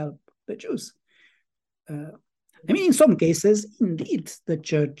lot to help the Jews. In some cases, indeed, the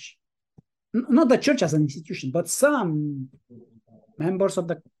church, not the church as an institution, but some members of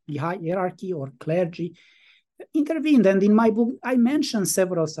the hierarchy or clergy intervened. And in my book, I mentioned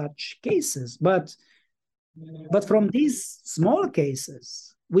several such cases. But from these small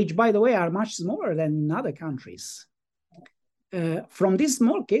cases, which, by the way, are much smaller than in other countries, from these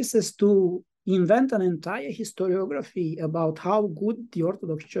small cases to invent an entire historiography about how good the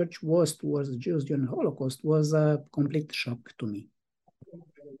Orthodox Church was towards the Jews during the Holocaust was a complete shock to me.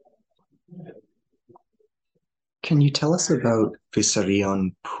 Can you tell us about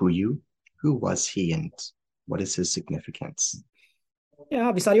Vissarion Puiu? Who was he and what is his significance?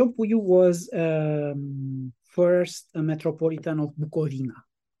 Yeah, Vissarion Puiu was first a metropolitan of Bukovina.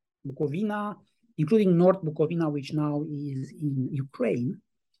 Bukovina, including North Bukovina, which now is in Ukraine.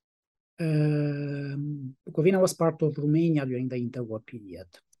 Bukovina was part of Romania during the interwar period.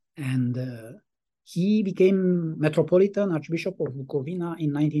 And he became Metropolitan Archbishop of Bukovina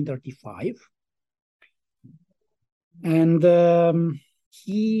in 1935. And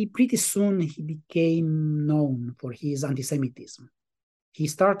pretty soon he became known for his anti-Semitism. He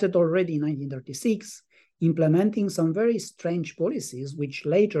started already in 1936 implementing some very strange policies, which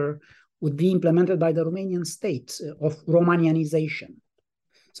later would be implemented by the Romanian state of Romanianization.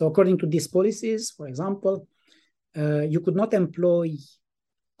 So according to these policies, for example, you could not employ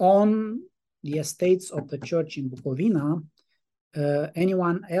on the estates of the church in Bukovina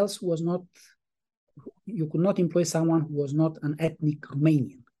anyone else who was not, you could not employ someone who was not an ethnic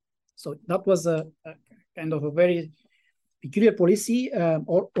Romanian. So that was a kind of a very peculiar policy,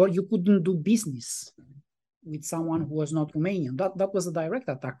 or you couldn't do business with someone who was not Romanian. That was a direct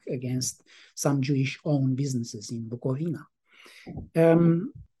attack against some Jewish-owned businesses in Bukovina.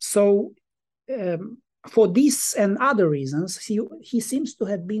 For this and other reasons, he seems to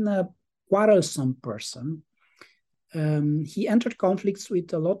have been a quarrelsome person. He entered conflicts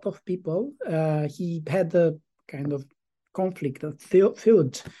with a lot of people. He had a kind of conflict, a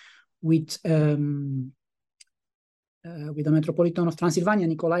feud with the Metropolitan of Transylvania,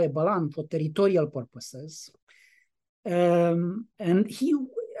 Nicolae Balan, for territorial purposes. And he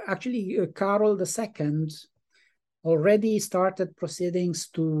actually, Carol II, already started proceedings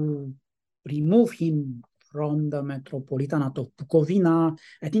to remove him from the Metropolitanate of Bukovina,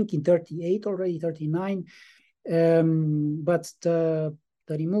 I think in 38 already, 39. But the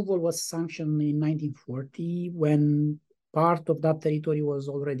removal was sanctioned in 1940 when part of that territory was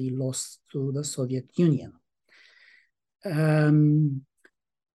already lost to the Soviet Union. And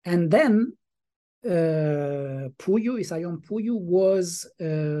then Puiu, Isaion Puiu was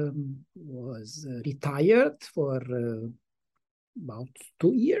retired for about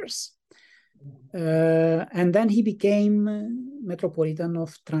 2 years. And then he became Metropolitan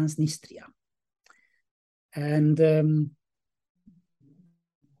of Transnistria. And in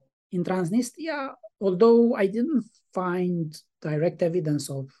Transnistria, although I didn't find direct evidence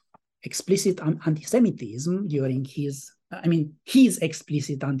of explicit anti-Semitism during his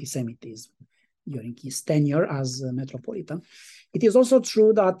explicit anti-Semitism during his tenure as Metropolitan, it is also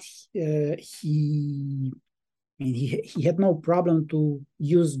true that he had no problem to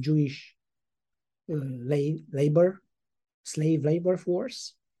use Jewish slave labor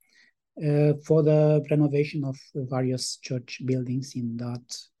force for the renovation of various church buildings in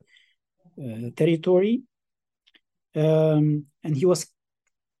that territory. And he was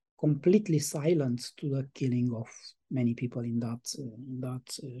completely silent to the killing of many people in that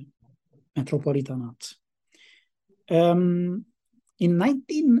metropolitanate. In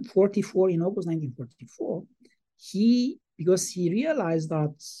 1944, in August 1944, because he realized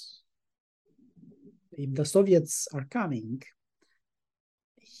that if the Soviets are coming,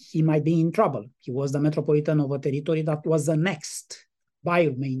 he might be in trouble. He was the Metropolitan of a territory that was annexed by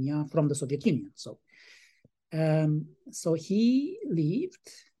Romania from the Soviet Union. So he left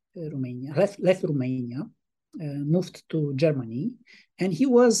Romania, moved to Germany, and he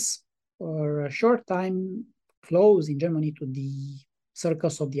was for a short time close in Germany to the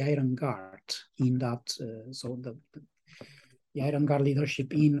Circus of the Iron Guard in that, the Iron Guard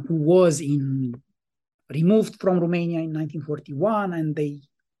leadership who was removed from Romania in 1941, and they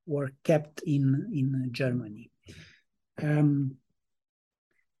were kept in Germany.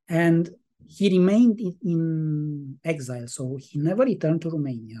 And he remained in exile, so he never returned to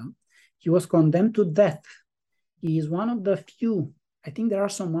Romania. He was condemned to death. He is one of the few, I think there are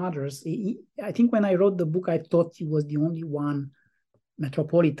some others. I think when I wrote the book, I thought he was the only one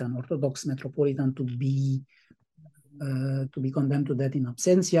Orthodox metropolitan to be condemned to death in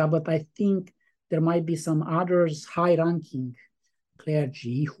absentia, but I think there might be some others high-ranking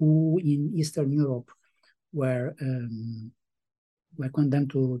clergy who in Eastern Europe were condemned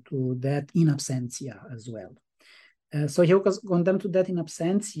to death in absentia as well. So he was condemned to death in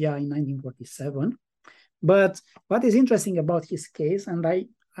absentia in 1947. But what is interesting about his case, and I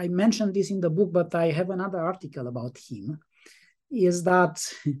mentioned this in the book, but I have another article about him, is that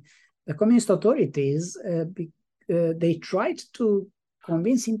the communist authorities, they tried to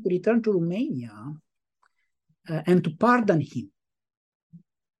convince him to return to Romania and to pardon him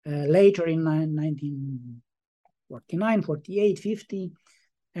later in 1949, 48, 50.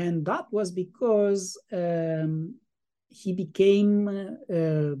 And that was because he became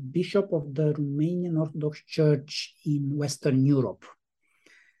bishop of the Romanian Orthodox Church in Western Europe.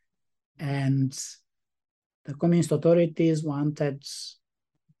 And the communist authorities wanted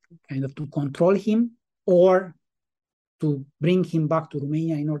kind of to control him or to bring him back to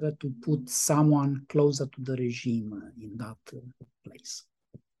Romania in order to put someone closer to the regime in that place.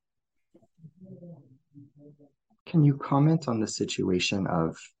 Can you comment on the situation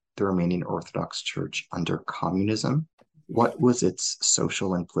of the Romanian Orthodox Church under communism? What was its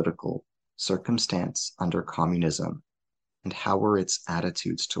social and political circumstance under communism, and how were its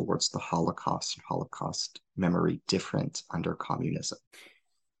attitudes towards the Holocaust and Holocaust memory different under communism?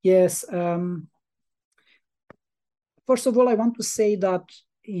 Yes. First of all, I want to say that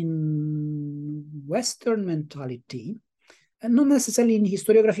in Western mentality, and not necessarily in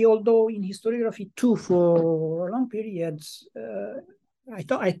historiography, although in historiography too, for a long period,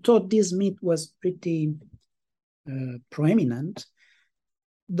 I thought this myth was pretty proeminent,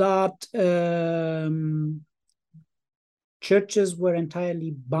 that churches were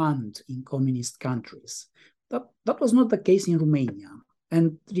entirely banned in communist countries. That was not the case in Romania.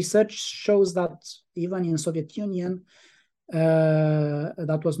 And research shows that even in Soviet Union,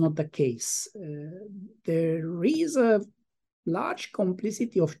 that was not the case. There is a large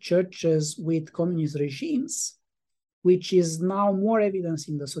complicity of churches with communist regimes, which is now more evidence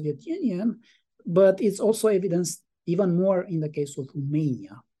in the Soviet Union, but it's also evidence even more in the case of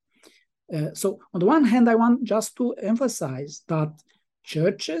Romania. So on the one hand, I want just to emphasize that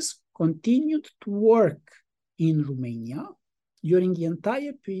churches continued to work in Romania during the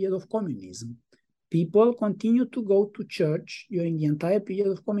entire period of communism. People continued to go to church during the entire period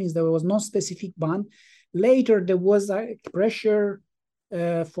of communism. There was no specific ban. Later, there was a pressure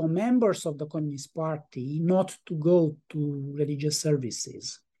for members of the Communist Party not to go to religious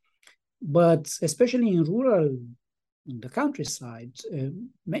services. But especially in the countryside,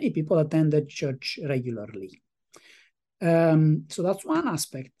 many people attended church regularly. So that's one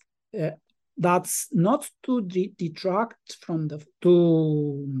aspect. That's not to detract from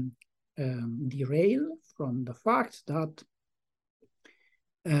derail from the fact that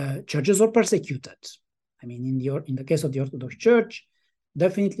churches were persecuted. I mean, in the case of the Orthodox Church,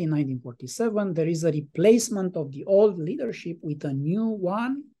 definitely in 1947, there is a replacement of the old leadership with a new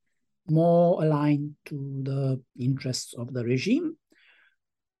one, more aligned to the interests of the regime.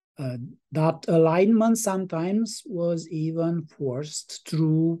 That alignment sometimes was even forced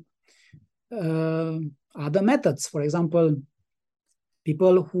through other methods. For example,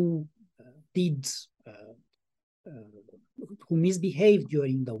 people who misbehaved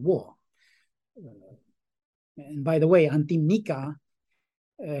during the war. And by the way, Antim Nica,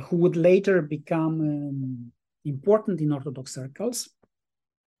 who would later become important in Orthodox circles,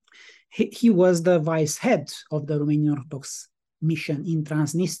 he was the vice head of the Romanian Orthodox mission in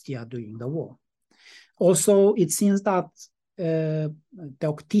Transnistria during the war. Also, it seems that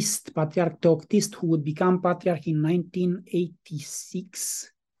Patriarch Teoctist, who would become patriarch in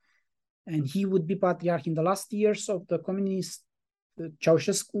 1986, and he would be patriarch in the last years of the communist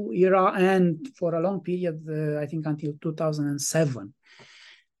Ceausescu era and for a long period, I think until 2007.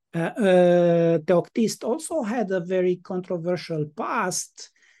 Teoctist also had a very controversial past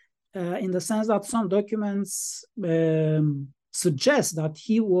in the sense that some documents suggest that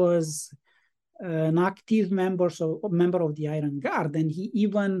he was an active member of the Iron Guard, and he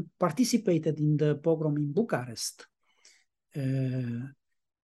even participated in the pogrom in Bucharest.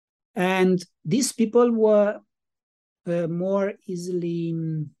 And these people were more easily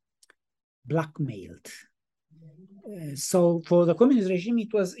blackmailed. So for the communist regime,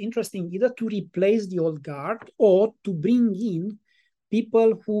 it was interesting either to replace the old guard or to bring in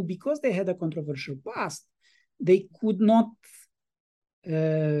people who, because they had a controversial past, they could not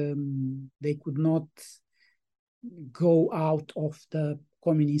go out of the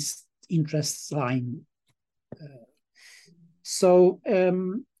communist interests line. So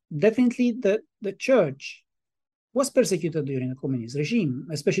definitely the church was persecuted during the communist regime,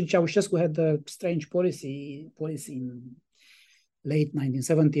 especially Ceausescu had a strange policy in late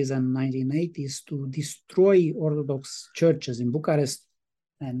 1970s and 1980s to destroy Orthodox churches in Bucharest,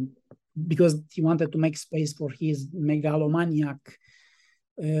 and because he wanted to make space for his megalomaniac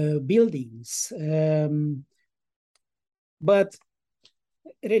buildings. But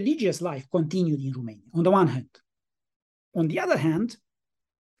religious life continued in Romania, on the one hand. On the other hand,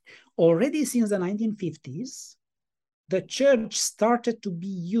 already since the 1950s, the church started to be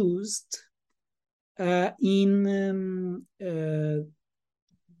used in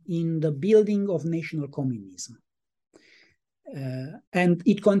the building of national communism. And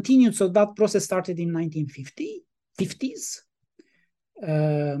it continued, so that process started in 1950s.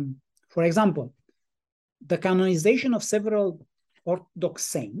 For example, the canonization of several Orthodox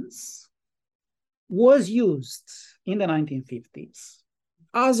saints was used in the 1950s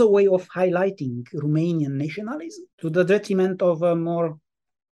as a way of highlighting Romanian nationalism to the detriment of a more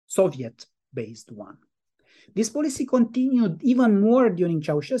Soviet-based one. This policy continued even more during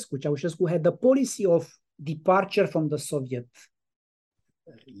Ceausescu. Ceausescu had the policy of departure from the Soviet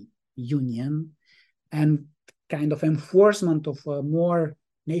Union and kind of enforcement of a more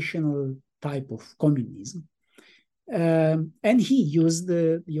national type of communism. And he used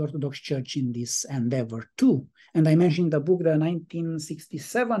the Orthodox Church in this endeavor too. And I mentioned in the book the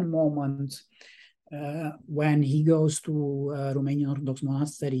 1967 moment when he goes to a Romanian Orthodox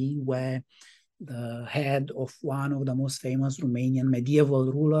monastery where the head of one of the most famous Romanian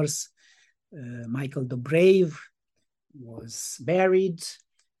medieval rulers, Michael the Brave, was buried.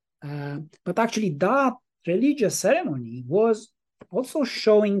 But actually that religious ceremony was also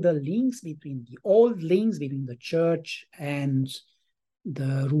showing the links between the old links between the church and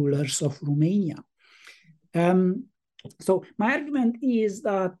the rulers of Romania. So my argument is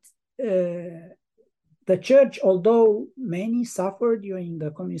that the church, although many suffered during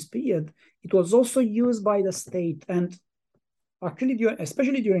the communist period, it was also used by the state. And actually,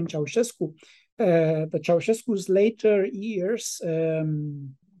 especially during Ceausescu, the Ceausescu's later years,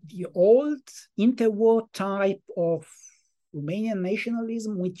 the old interwar type of Romanian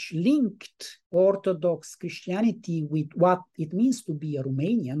nationalism, which linked Orthodox Christianity with what it means to be a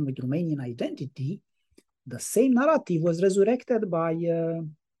Romanian, with Romanian identity, the same narrative was resurrected by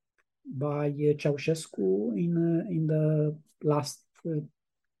Ceausescu in the last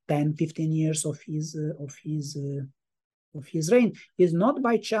 10, 15 years of his reign. It's not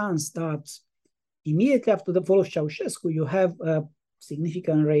by chance that immediately after the fall of Ceausescu, you have a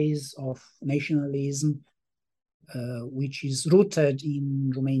significant rise of nationalism, which is rooted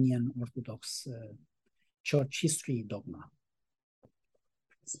in Romanian Orthodox Church history dogma.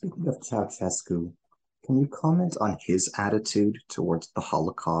 Speaking of Ceausescu, can you comment on his attitude towards the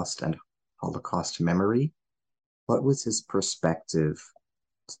Holocaust and Holocaust memory? What was his perspective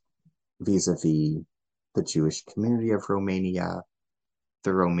vis-a-vis the Jewish community of Romania,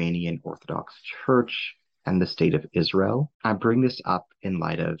 the Romanian Orthodox Church, and the state of Israel? I bring this up in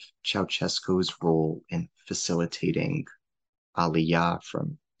light of Ceausescu's role in facilitating Aliyah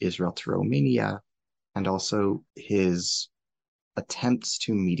from Israel to Romania, and also his attempts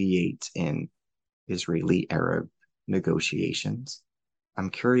to mediate in Israeli-Arab negotiations. I'm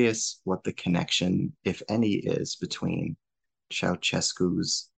curious what the connection, if any, is between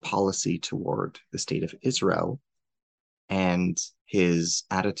Ceausescu's policy toward the state of Israel and his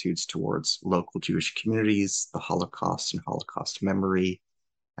attitudes towards local Jewish communities, the Holocaust and Holocaust memory,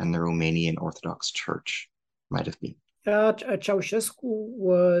 and the Romanian Orthodox Church might have been. Ceausescu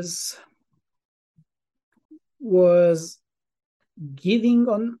was giving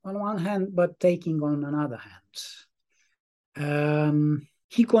on one hand, but taking on another hand.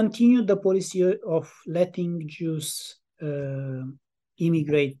 He continued the policy of letting Jews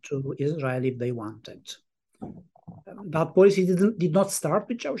immigrate to Israel if they wanted. That policy did not start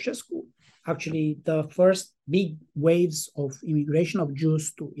with Ceausescu. Actually, the first big waves of immigration of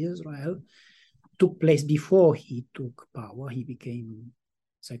Jews to Israel took place before he took power. He became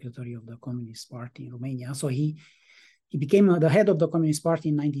secretary of the Communist Party in Romania. So he became the head of the Communist Party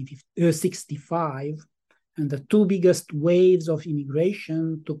in 1965. And the two biggest waves of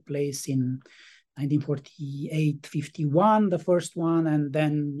immigration took place in 1948-51, the first one, and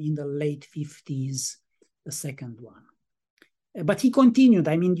then in the late 50s, the second one. But he continued.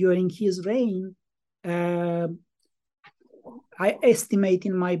 I mean, during his reign, I estimate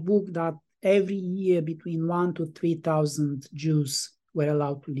in my book that every year between 1,000 to 3,000 Jews were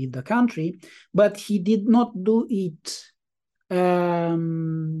allowed to leave the country, but he did not do it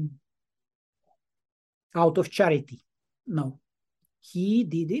out of charity. No, he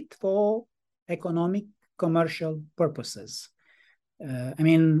did it for economic, commercial purposes. I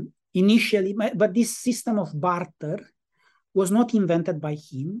mean, initially, but this system of barter was not invented by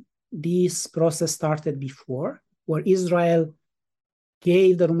him. This process started before, where Israel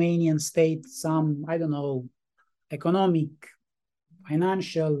gave the Romanian state some, I don't know, economic,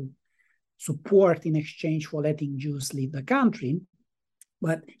 financial support in exchange for letting Jews leave the country.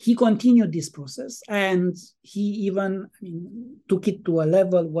 But he continued this process, and he even took it to a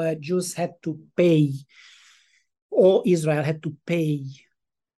level where Jews had to pay, or Israel had to pay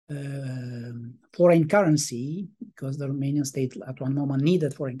foreign currency, because the Romanian state at one moment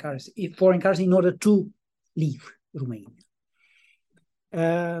needed foreign currency in order to leave Romania.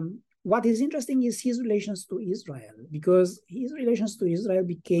 What is interesting is his relations to Israel, because his relations to Israel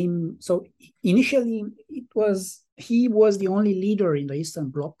became, so initially he was the only leader in the Eastern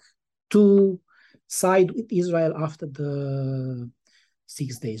Bloc to side with Israel after the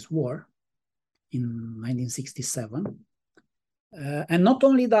 6 Days War in 1967. And not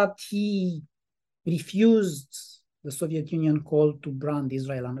only that, he refused the Soviet Union call to brand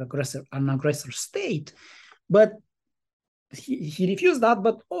Israel an aggressor state, but he refused that,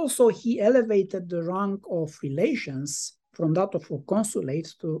 but also he elevated the rank of relations from that of a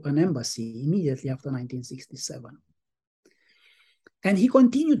consulate to an embassy immediately after 1967. And he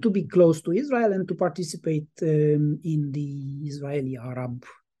continued to be close to Israel and to participate in the Israeli-Arab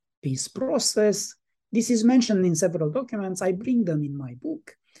peace process. This is mentioned in several documents. I bring them in my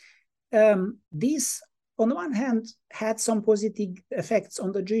book. This, on the one hand, had some positive effects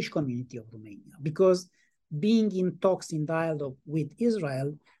on the Jewish community of Romania, because being in talks, in dialogue with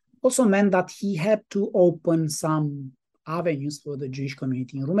Israel also meant that he had to open some avenues for the Jewish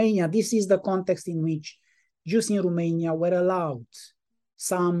community in Romania. This is the context in which Jews in Romania were allowed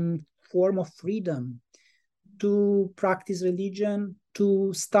some form of freedom to practice religion,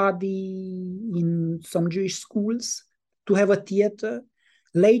 to study in some Jewish schools, to have a theater,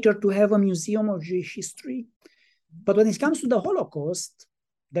 later to have a museum of Jewish history. But when it comes to the Holocaust,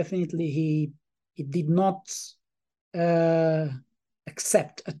 definitely he did not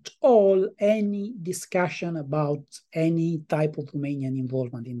accept at all any discussion about any type of Romanian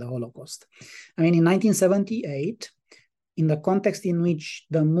involvement in the Holocaust. I mean, in 1978, in the context in which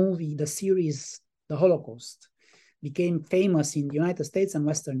the series, The Holocaust, became famous in the United States and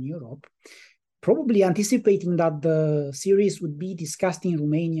Western Europe, probably anticipating that the series would be discussed in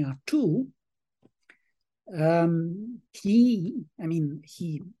Romania too, he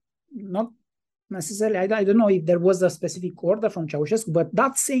not necessarily, I don't know if there was a specific order from Ceausescu, but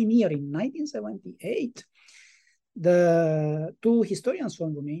that same year in 1978, the two historians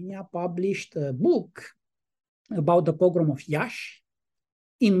from Romania published a book about the pogrom of Iași,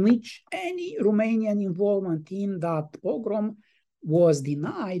 in which any Romanian involvement in that pogrom was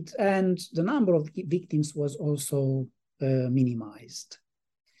denied, and the number of victims was also minimized.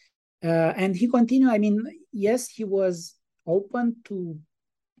 And he continued, I mean, yes, he was open to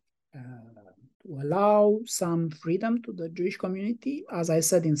allow some freedom to the Jewish community, as I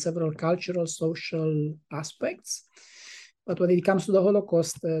said, in several cultural, social aspects. But when it comes to the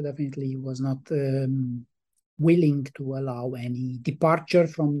Holocaust, definitely he was not willing to allow any departure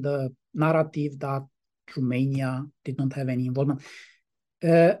from the narrative that Romania did not have any involvement.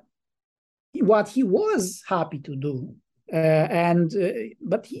 What he was happy to do,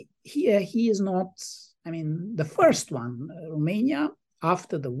 but he is not, I mean, the first one. Romania,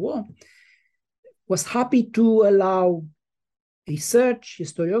 after the war, was happy to allow research,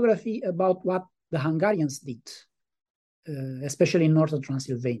 historiography about what the Hungarians did, especially in northern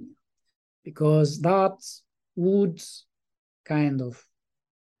Transylvania, because that would kind of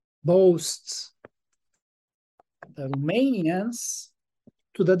boast the Romanians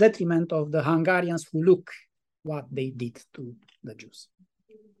to the detriment of the Hungarians who look what they did to the Jews.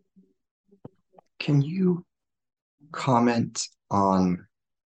 Can you comment on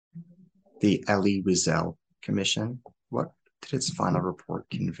the Elie Wiesel Commission? What did its final report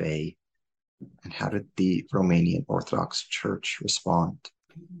convey, and how did the Romanian Orthodox Church respond?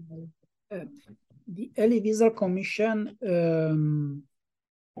 The Elie Wiesel Commission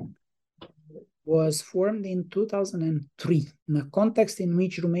was formed in 2003 in a context in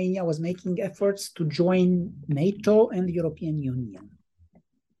which Romania was making efforts to join NATO and the European Union.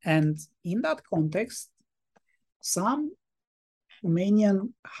 And in that context, some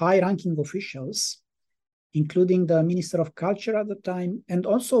Romanian high-ranking officials, including the Minister of Culture at the time, and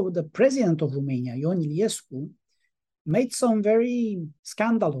also the President of Romania, Ion Iliescu, made some very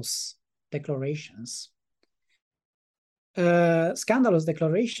scandalous declarations.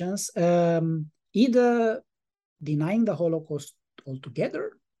 Either denying the Holocaust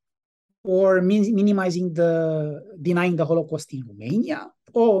altogether, or denying the Holocaust in Romania,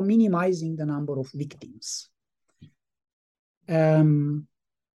 or minimizing the number of victims.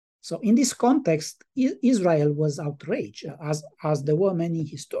 So in this context, Israel was outraged, as there were many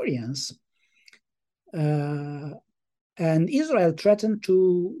historians. And Israel threatened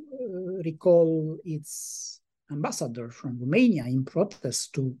to recall its ambassador from Romania in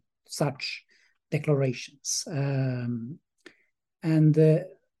protest to such declarations. And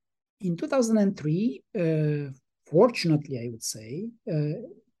in 2003, fortunately, I would say,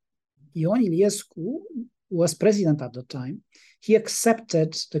 Ion Iliescu was president at the time. He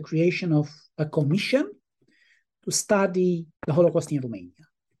accepted the creation of a commission to study the Holocaust in Romania.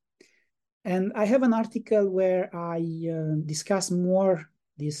 And I have an article where I discuss more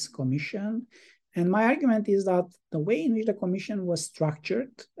this commission. And my argument is that the way in which the commission was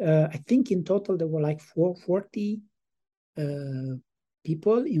structured, I think in total there were like 40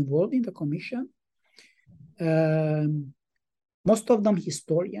 people involved in the commission. Most of them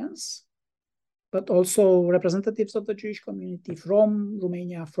historians, but also representatives of the Jewish community from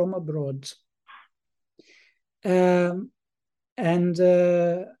Romania, from abroad. And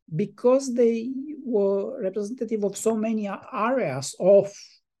because they were representative of so many areas of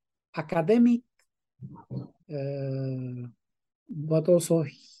academic, but also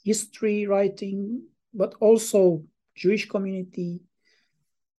history writing, but also Jewish community,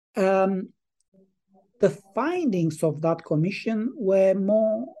 the findings of that commission were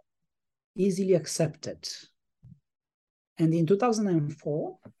more easily accepted. And in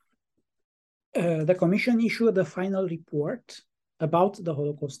 2004, the commission issued a final report about the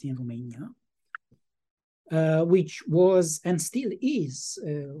Holocaust in Romania, which was and still is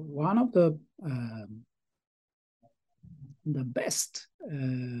one of the best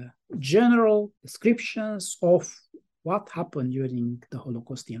general descriptions of what happened during the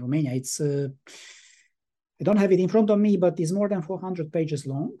Holocaust in Romania. It's I don't have it in front of me, but it's more than 400 pages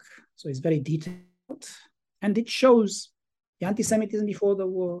long, so it's very detailed, and it shows the anti-Semitism before the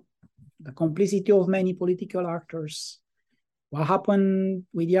war, the complicity of many political actors, what happened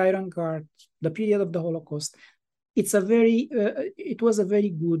with the Iron Guard, the period of the Holocaust. It was a very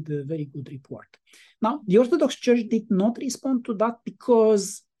good report. Now, the Orthodox Church did not respond to that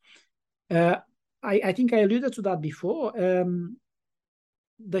because I think I alluded to that before.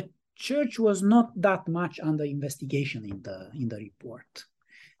 The Church was not that much under investigation in the report.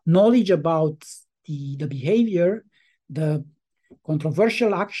 Knowledge about the behavior, the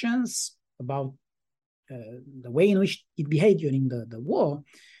controversial actions, about the way in which it behaved during the war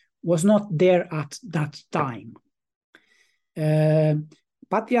was not there at that time.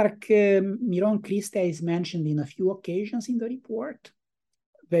 Patriarch Miron Cristea is mentioned in a few occasions in the report,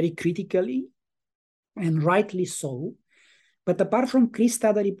 very critically, and rightly so. But apart from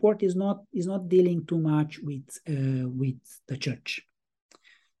Cristea, the report is not dealing too much with the Church.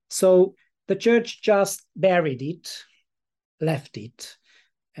 So the Church just buried it, left it.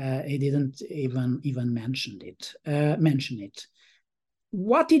 It didn't even mention it.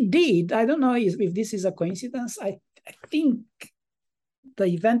 What it did, I don't know if this is a coincidence. I think the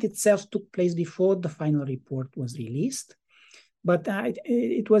event itself took place before the final report was released, but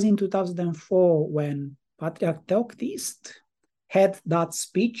it was in 2004 when Patriarch Theoctist had that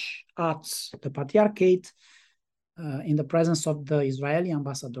speech at the Patriarchate in the presence of the Israeli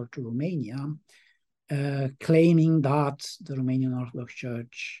ambassador to Romania, claiming that the Romanian Orthodox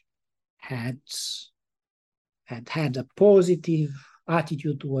Church had a positive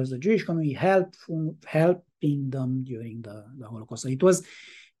attitude towards the Jewish community, helping them during the Holocaust. So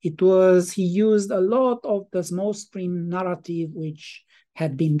he used a lot of the small screen narrative which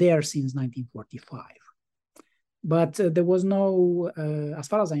had been there since 1945. But there was no, as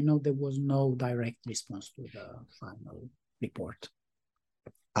far as I know, there was no direct response to the final report.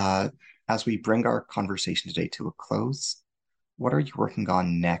 As we bring our conversation today to a close, what are you working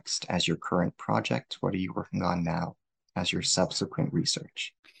on next as your current project? What are you working on now as your subsequent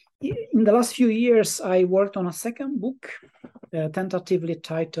research? In the last few years, I worked on a second book, tentatively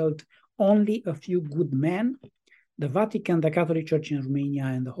titled Only a Few Good Men, the Vatican, the Catholic Church in Romania,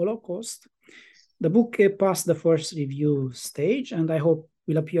 and the Holocaust. The book passed the first review stage, and I hope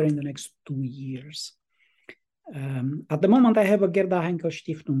will appear in the next 2 years. At the moment, I have a Gerda Henkel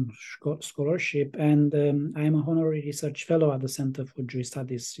Stiftung scholarship, and I am a honorary research fellow at the Center for Jewish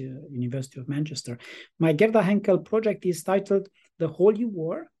Studies, University of Manchester. My Gerda Henkel project is titled The Holy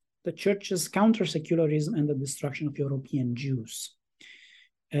War, the Church's Counter-Secularism and the Destruction of European Jews.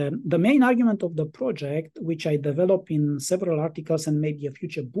 The main argument of the project, which I develop in several articles and maybe a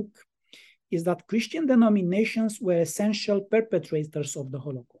future book, is that Christian denominations were essential perpetrators of the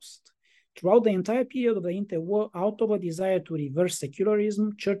Holocaust. Throughout the entire period of the interwar, out of a desire to reverse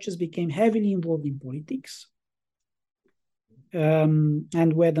secularism, churches became heavily involved in politics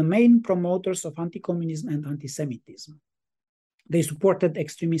and were the main promoters of anti-communism and anti-Semitism. They supported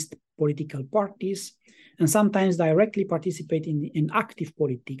extremist political parties and sometimes directly participated in active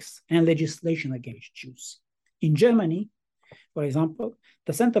politics and legislation against Jews. In Germany, for example,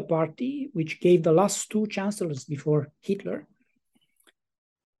 the Center Party, which gave the last 2 chancellors before Hitler,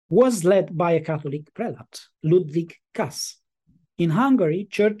 was led by a Catholic prelate, Ludwig Kass. In Hungary,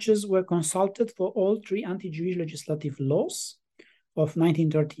 churches were consulted for all 3 anti-Jewish legislative laws of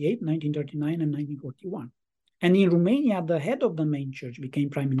 1938, 1939, and 1941. And in Romania, the head of the main church became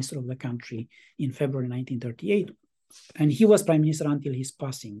prime minister of the country in February 1938, and he was prime minister until his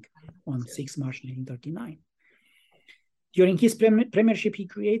passing on 6 March 1939. During his premiership, he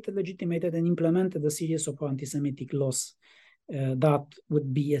created, legitimated, and implemented a series of anti-Semitic laws that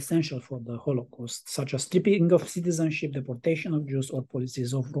would be essential for the Holocaust, such as stripping of citizenship, deportation of Jews, or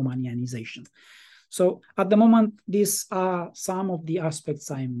policies of Romanianization. So at the moment, these are some of the aspects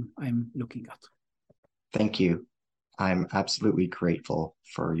I'm looking at. Thank you. I'm absolutely grateful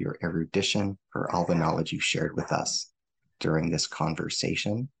for your erudition, for all the knowledge you shared with us during this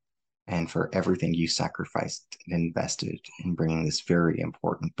conversation, and for everything you sacrificed and invested in bringing this very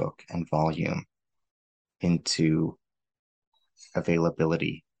important book and volume into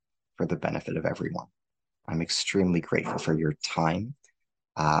availability for the benefit of everyone. I'm extremely grateful for your time.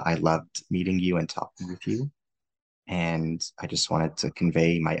 I loved meeting you and talking with you, and I just wanted to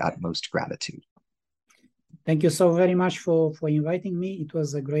convey my utmost gratitude. Thank you so very much for inviting me. It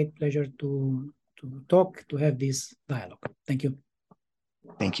was a great pleasure to talk, to have this dialogue. Thank you.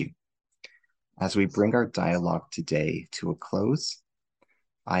 Thank you. As we bring our dialogue today to a close,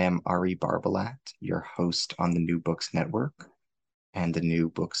 I am Ari Barbalat, your host on the New Books Network and the New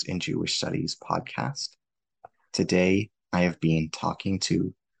Books in Jewish Studies podcast. Today, I have been talking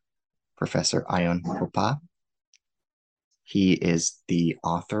to Professor Ion Popa. He is the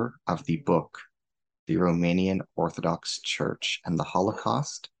author of the book, The Romanian Orthodox Church and the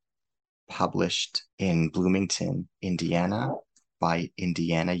Holocaust, published in Bloomington, Indiana, by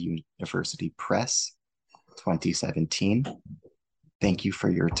Indiana University Press, 2017. Thank you for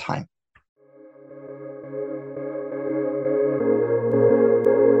your time.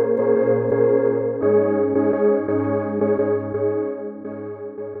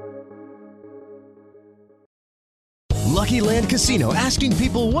 Lucky Land Casino, asking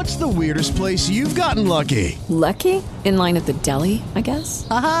people, what's the weirdest place you've gotten lucky? Lucky? In line at the deli, I guess?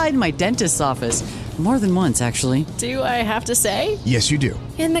 Aha, in my dentist's office. More than once, actually. Do I have to say? Yes, you do.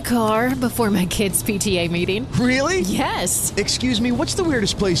 In the car before my kids' PTA meeting. Really? Yes. Excuse me, what's the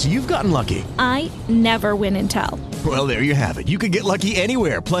weirdest place you've gotten lucky? I never win and tell. Well, there you have it. You can get lucky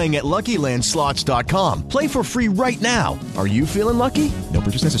anywhere, playing at LuckyLandSlots.com. Play for free right now. Are you feeling lucky? No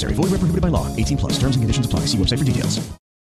purchase necessary. Void where prohibited by law. 18+. Terms and conditions apply. See website for details.